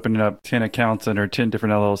could be opening up 10 accounts under 10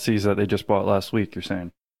 different LLCs that they just bought last week, you're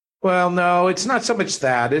saying? Well, no, it's not so much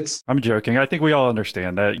that. I'm joking. I think we all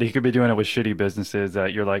understand that. You could be doing it with shitty businesses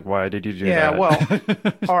that you're like, why did you do that? Yeah, well,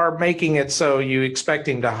 or making it so you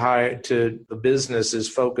expecting the business is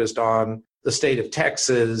focused on the state of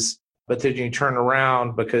Texas, but then you turn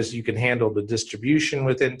around because you can handle the distribution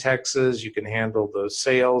within Texas, you can handle the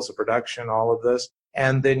sales, the production, all of this.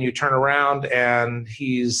 And then you turn around and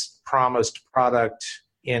he's promised product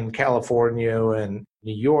in California and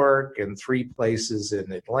New York and 3 places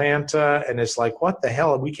in Atlanta. And it's like, what the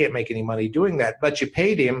hell? We can't make any money doing that. But you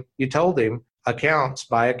paid him, you told him, accounts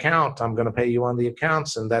by account, I'm going to pay you on the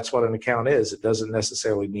accounts. And that's what an account is. It doesn't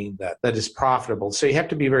necessarily mean that is profitable. So you have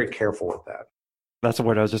to be very careful with that. That's the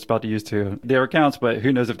word I was just about to use too. They were accounts, but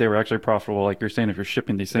who knows if they were actually profitable, like you're saying, if you're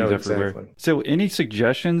shipping these things everywhere. Exactly. So any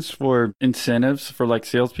suggestions for incentives for like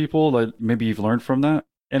salespeople that maybe you've learned from that?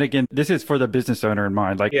 And again, this is for the business owner in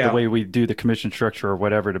mind, like the way we do the commission structure or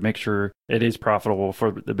whatever to make sure it is profitable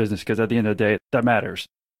for the business, because at the end of the day, that matters.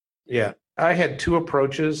 Yeah. I had three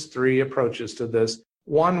approaches to this.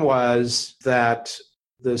 One was that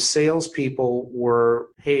the salespeople were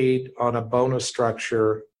paid on a bonus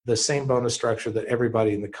structure, the same bonus structure that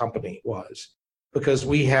everybody in the company was, because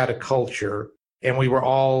we had a culture and we were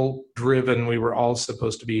all driven. We were all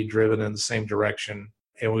supposed to be driven in the same direction.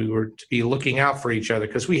 And we were to be looking out for each other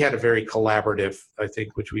because we had a very collaborative, I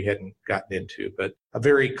think, which we hadn't gotten into, but a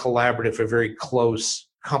very collaborative, a very close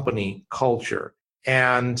company culture.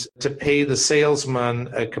 And to pay the salesman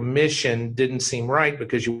a commission didn't seem right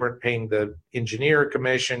because you weren't paying the engineer a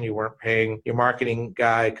commission, you weren't paying your marketing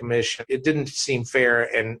guy a commission. It didn't seem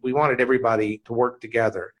fair, and we wanted everybody to work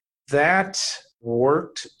together. That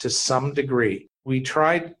worked to some degree. We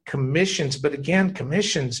tried commissions, but again,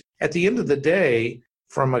 commissions, at the end of the day,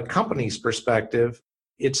 from a company's perspective,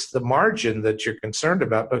 it's the margin that you're concerned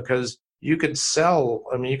about, because you could sell,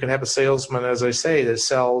 you could have a salesman, as I say, that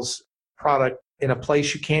sells product in a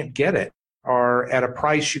place you can't get it or at a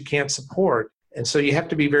price you can't support. And so you have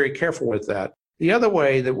to be very careful with that. The other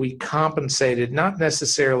way that we compensated, not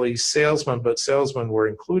necessarily salesmen, but salesmen were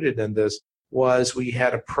included in this, was we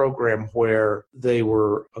had a program where they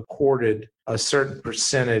were accorded a certain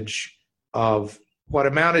percentage of what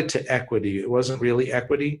amounted to equity. It wasn't really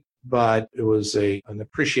equity, but it was an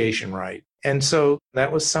appreciation right. And so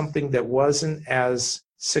that was something that wasn't as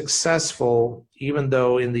successful, even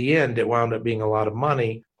though in the end it wound up being a lot of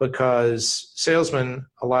money, because salesmen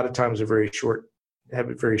a lot of times have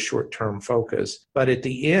a very short-term focus. But at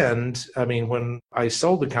the end, when I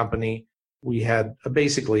sold the company, we had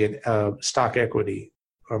basically a stock equity,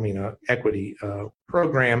 equity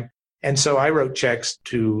program. And so I wrote checks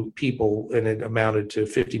to people and it amounted to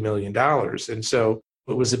 $50 million. And so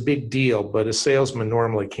it was a big deal, but a salesman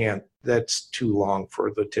normally can't. That's too long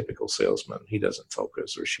for the typical salesman. He doesn't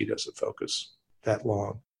focus, or she doesn't focus that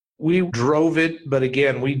long. We drove it, but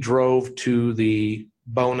again, we drove to the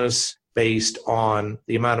bonus based on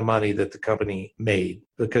the amount of money that the company made,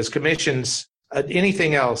 because commissions,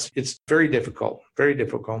 anything else, it's very difficult, very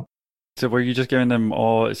difficult. So were you just giving them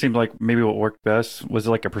all, it seemed like maybe what worked best, was it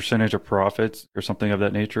like a percentage of profits or something of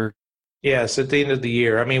that nature? Yes, at the end of the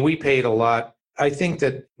year. We paid a lot. I think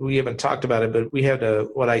that we haven't talked about it, but we had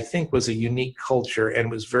what I think was a unique culture, and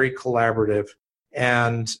was very collaborative.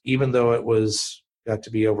 And even though it got to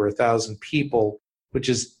be over 1,000 people, which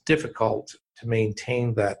is difficult to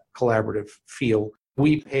maintain that collaborative feel,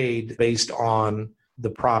 we paid based on the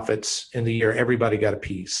profits in the year. Everybody got a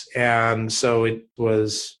piece. And so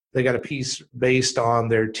they got a piece based on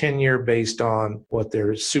their tenure, based on what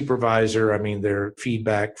their supervisor, their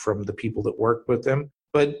feedback from the people that worked with them.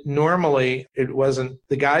 But normally it wasn't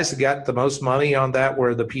the guys that got the most money on that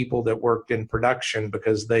were the people that worked in production,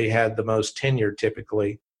 because they had the most tenure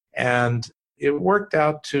typically. And it worked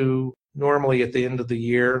out to normally at the end of the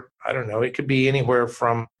year, I don't know, it could be anywhere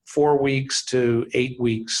from 4 weeks to 8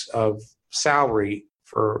 weeks of salary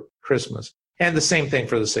for Christmas. And the same thing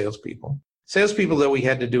for the salespeople. Salespeople, though, we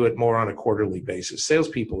had to do it more on a quarterly basis.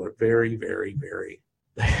 Salespeople are very, very, very,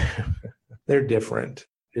 they're different.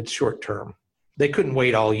 It's short term. They couldn't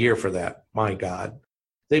wait all year for that. My God.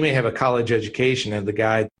 They may have a college education, and the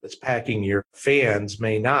guy that's packing your fans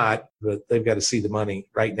may not, but they've got to see the money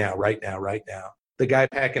right now, right now, right now. The guy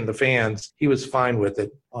packing the fans, he was fine with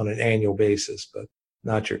it on an annual basis, but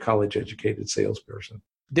not your college educated salesperson.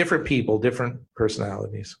 Different people, different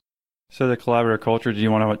personalities. So the collaborative culture, do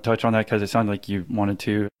you want to touch on that? Because it sounded like you wanted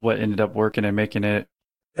to. What ended up working and making it?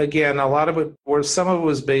 Again, a lot of it, or some of it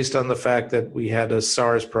was based on the fact that we had a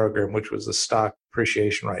SARS program, which was the Stock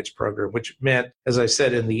Appreciation Rights program, which meant, as I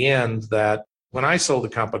said in the end, that when I sold the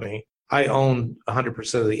company, I owned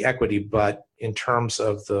 100% of the equity, but in terms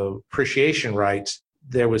of the appreciation rights,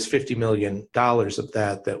 there was $50 million of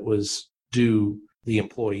that was due the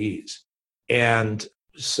employees. And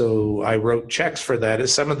so I wrote checks for that.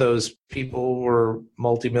 Some of those people were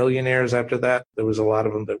multimillionaires after that. There was a lot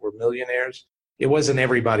of them that were millionaires. It wasn't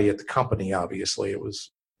everybody at the company, obviously. It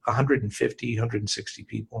was 150, 160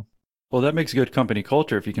 people. Well, that makes good company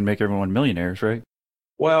culture if you can make everyone millionaires, right?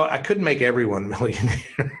 Well, I couldn't make everyone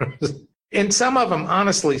millionaires. And some of them,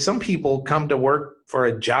 honestly, some people come to work for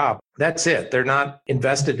a job. That's it. They're not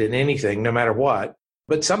invested in anything, no matter what.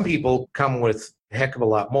 But some people come with a heck of a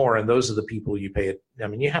lot more, and those are the people you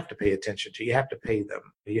have to pay attention to. You have to pay them.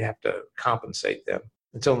 You have to compensate them.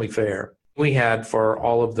 It's only fair. We had for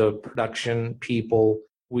all of the production people,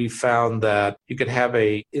 we found that you could have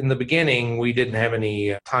in the beginning, we didn't have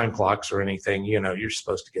any time clocks or anything. You're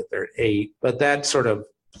supposed to get there at 8, but that sort of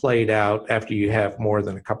played out after you have more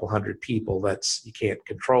than a couple hundred people. You can't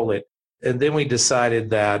control it. And then we decided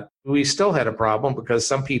that we still had a problem because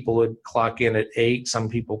some people would clock in at 8, some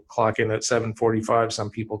people clock in at 7:45, some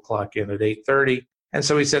people clock in at 8:30. And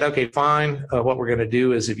so we said, okay, fine. What we're going to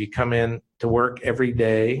do is if you come in to work every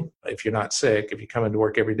day, if you're not sick, if you come into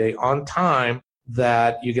work every day on time,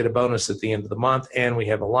 that you get a bonus at the end of the month, and we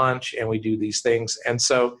have a lunch and we do these things. And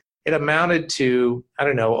so it amounted to, I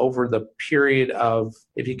don't know, over the period of,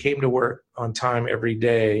 if you came to work on time every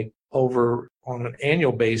day, over on an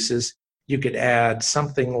annual basis, you could add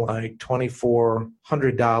something like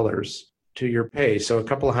 $2,400 to your pay. So a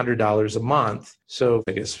couple of $100 a month. So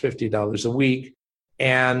I guess $50 a week.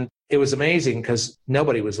 And it was amazing because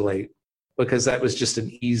nobody was late, because that was just an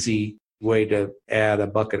easy way to add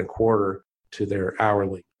 $1.25 to their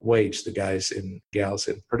hourly wage, the guys and gals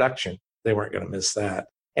in production. They weren't going to miss that.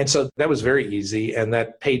 And so that was very easy, and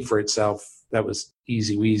that paid for itself. That was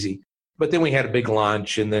easy weasy. But then we had a big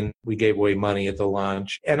lunch, and then we gave away money at the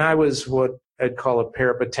lunch. And I was what I'd call a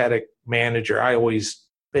peripatetic manager. We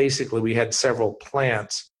had several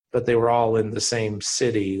plants, but they were all in the same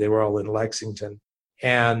city. They were all in Lexington.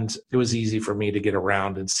 And it was easy for me to get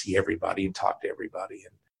around and see everybody and talk to everybody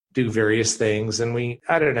and do various things. And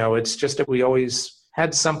it's just that we always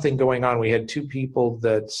had something going on. We had 2 people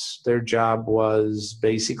that their job was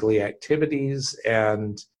basically activities.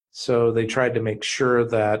 And so they tried to make sure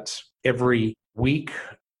that every week,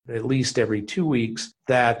 at least every 2 weeks,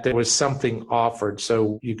 that there was something offered.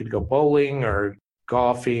 So you could go bowling or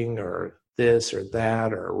golfing or this or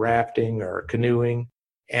that or rafting or canoeing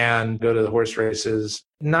and go to the horse races.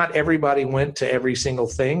 Not everybody went to every single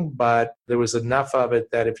thing, but there was enough of it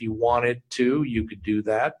that if you wanted to, you could do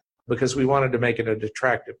that, because we wanted to make it an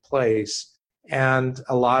attractive place. And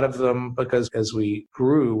a lot of them, because as we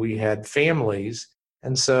grew, we had families.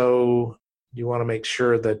 And so you want to make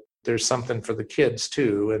sure that there's something for the kids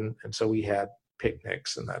too. And so we had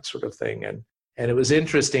picnics and that sort of thing. And it was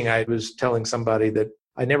interesting. I was telling somebody that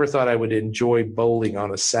I never thought I would enjoy bowling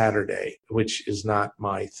on a Saturday, which is not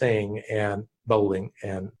my thing, and bowling,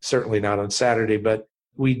 and certainly not on Saturday. But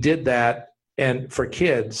we did that. And for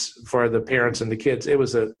kids, for the parents and the kids, it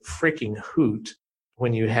was a freaking hoot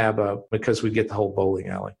when you have because we get the whole bowling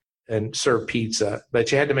alley and serve pizza.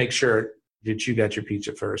 But you had to make sure that you got your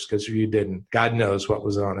pizza first, because if you didn't, God knows what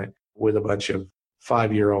was on it, with a bunch of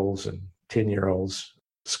 5-year-olds and 10-year-olds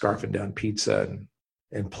scarfing down pizza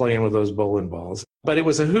and playing with those bowling balls. But it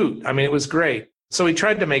was a hoot. I mean, it was great. So we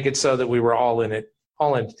tried to make it so that we were all in it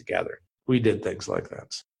together. We did things like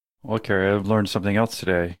that. Well, Kerry, I've learned something else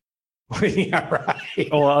today. Yeah, right.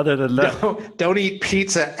 Well, other than that, don't eat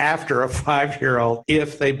pizza after a 5-year-old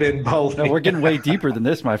if they've been bowling. No, we're getting way deeper than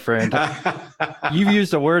this, my friend. You've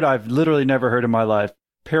used a word I've literally never heard in my life.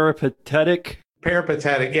 Peripatetic.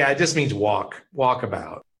 Peripatetic. Yeah, it just means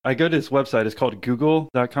walkabout. I go to this website. It's called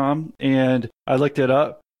google.com, and I looked it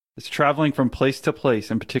up. It's traveling from place to place,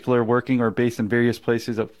 in particular working or based in various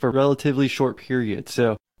places for relatively short periods.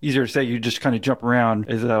 So easier to say, you just kind of jump around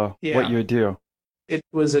is what you would do. It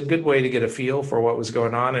was a good way to get a feel for what was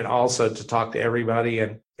going on, and also to talk to everybody.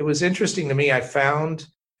 And it was interesting to me. I found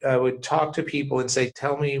I would talk to people and say,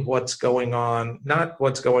 tell me what's going on. Not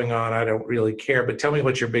what's going on, I don't really care, but tell me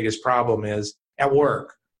what your biggest problem is at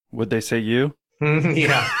work. Would they say you?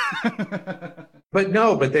 Yeah.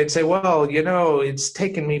 But they'd say, well, it's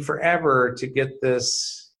taken me forever to get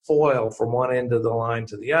this foil from one end of the line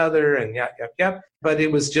to the other, and yep. But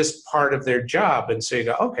it was just part of their job. And so you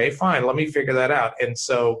go, okay, fine, let me figure that out. And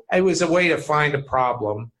so it was a way to find a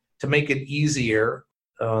problem to make it easier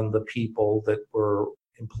on the people that were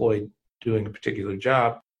employed doing a particular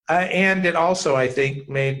job. And it also, I think,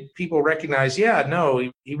 made people recognize, he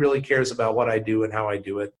really cares about what I do and how I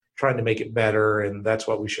do it, trying to make it better. And that's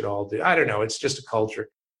what we should all do. I don't know. It's just a culture.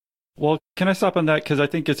 Well, can I stop on that? Because I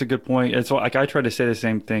think it's a good point. And so I try to say the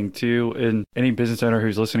same thing too. And any business owner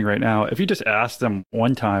who's listening right now, if you just ask them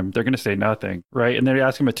one time, they're going to say nothing, right? And then you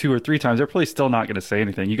ask them 2 or 3 times, they're probably still not going to say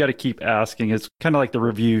anything. You got to keep asking. It's kind of like the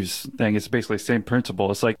reviews thing. It's basically the same principle.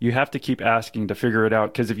 It's like you have to keep asking to figure it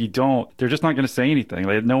out, because if you don't, they're just not going to say anything.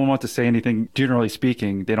 Like, no one wants to say anything, generally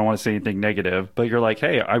speaking. They don't want to say anything negative. But you're like,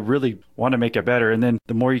 hey, I really want to make it better. And then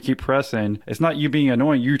the more you keep pressing, it's not you being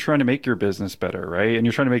annoying. You're trying to make your business better, right? And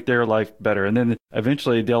you're trying to make their life better. And then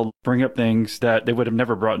eventually they'll bring up things that they would have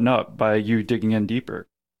never brought up by you digging in deeper.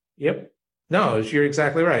 Yep. No, you're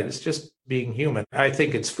exactly right. It's just being human. I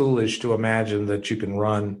think it's foolish to imagine that you can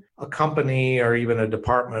run a company or even a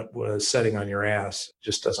department sitting on your ass. It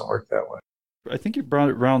just doesn't work that way. I think you brought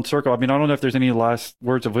it round circle. I mean, I don't know if there's any last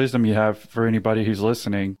words of wisdom you have for anybody who's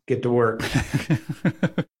listening. Get to work.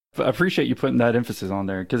 I appreciate you putting that emphasis on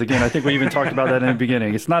there. Because again, I think we even talked about that in the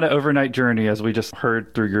beginning. It's not an overnight journey, as we just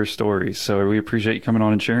heard through your stories. So we appreciate you coming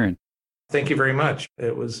on and sharing. Thank you very much.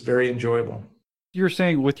 It was very enjoyable. You were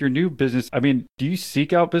saying with your new business, I mean, do you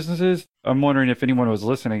seek out businesses? I'm wondering if anyone was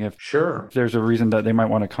listening, if there's a reason that they might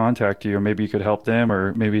want to contact you, or maybe you could help them,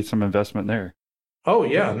 or maybe some investment there. Oh,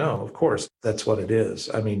 yeah, no, of course. That's what it is.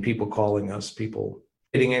 I mean, people calling us, people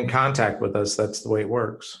getting in contact with us. That's the way it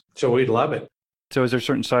works. So we'd love it. So is there a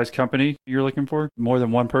certain size company you're looking for? More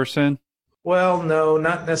than one person? Well, no,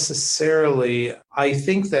 not necessarily. I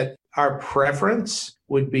think that our preference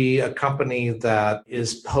would be a company that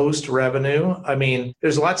is post-revenue. I mean,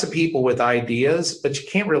 there's lots of people with ideas, but you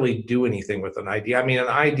can't really do anything with an idea. I mean, an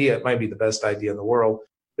idea, it might be the best idea in the world,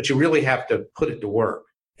 but you really have to put it to work.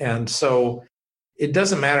 And so it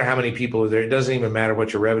doesn't matter how many people are there. It doesn't even matter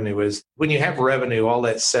what your revenue is. When you have revenue, all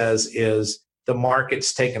that says is the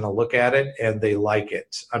market's taken a look at it and they like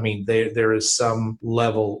it. I mean, there is some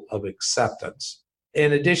level of acceptance.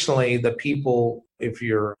 And additionally, the people, if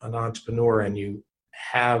you're an entrepreneur and you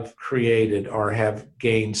have created or have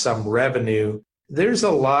gained some revenue, there's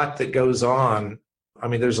a lot that goes on. I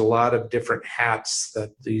mean, there's a lot of different hats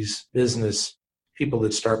that these business people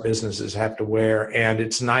that start businesses have to wear. And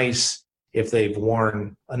it's nice if they've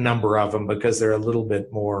worn a number of them because they're a little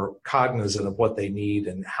bit more cognizant of what they need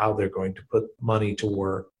and how they're going to put money to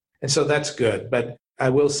work. And so that's good. But I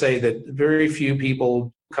will say that very few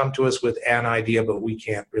people come to us with an idea, but we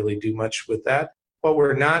can't really do much with that. What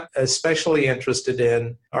we're not especially interested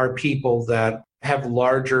in are people that have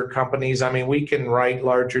larger companies. I mean, we can write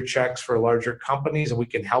larger checks for larger companies and we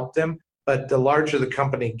can help them. But the larger the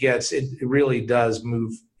company gets, it really does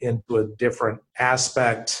move into a different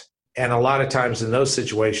aspect. And a lot of times in those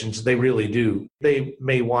situations, they really do. They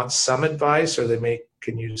may want some advice or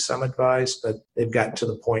can use some advice, but they've gotten to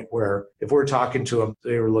the point where if we're talking to them,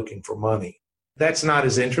 they were looking for money. That's not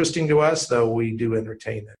as interesting to us, though we do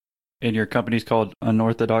entertain it. And your company's called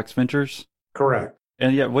Unorthodox Ventures? Correct.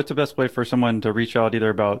 And yeah, what's the best way for someone to reach out either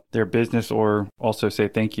about their business or also say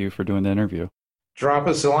thank you for doing the interview? Drop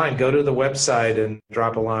us a line. Go to the website and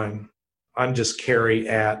drop a line. I'm just Carey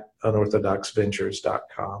at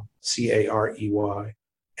unorthodoxventures.com, CAREY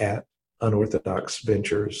at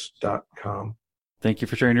unorthodoxventures.com. Thank you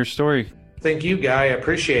for sharing your story. Thank you, Guy. I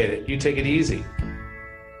appreciate it. You take it easy.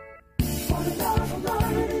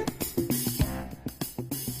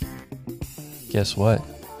 Guess what?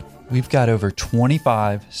 We've got over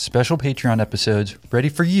 25 special Patreon episodes ready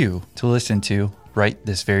for you to listen to right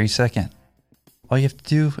this very second. All you have to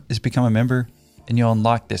do is become a member and you'll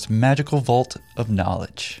unlock this magical vault of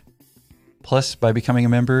knowledge. Plus, by becoming a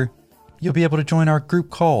member, you'll be able to join our group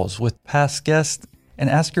calls with past guests and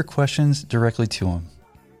ask your questions directly to them.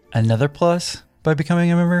 Another plus by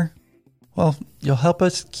becoming a member? Well, you'll help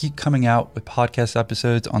us keep coming out with podcast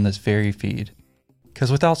episodes on this very feed.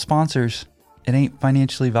 Because without sponsors, it ain't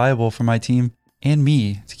financially viable for my team and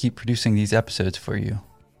me to keep producing these episodes for you.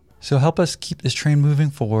 So help us keep this train moving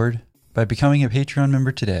forward by becoming a Patreon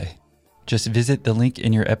member today. Just visit the link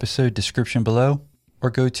in your episode description below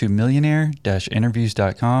or go to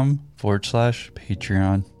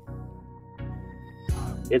millionaire-interviews.com/Patreon.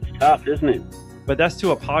 It's tough, isn't it? But that's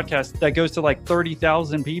to a podcast that goes to like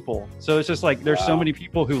 30,000 people. So it's just like there's so many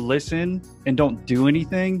people who listen and don't do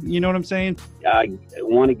anything. You know what I'm saying? I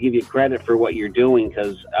want to give you credit for what you're doing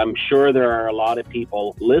because I'm sure there are a lot of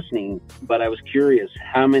people listening, but I was curious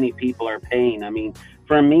how many people are paying. I mean,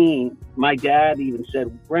 for me, my dad even said,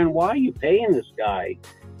 "Bren, why are you paying this guy?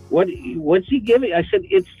 What's he giving?" I said,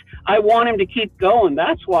 I want him to keep going.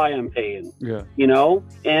 That's why I'm paying. Yeah. You know,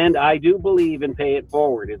 and I do believe in pay it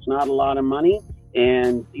forward. It's not a lot of money.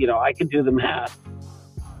 And, you know, I can do the math.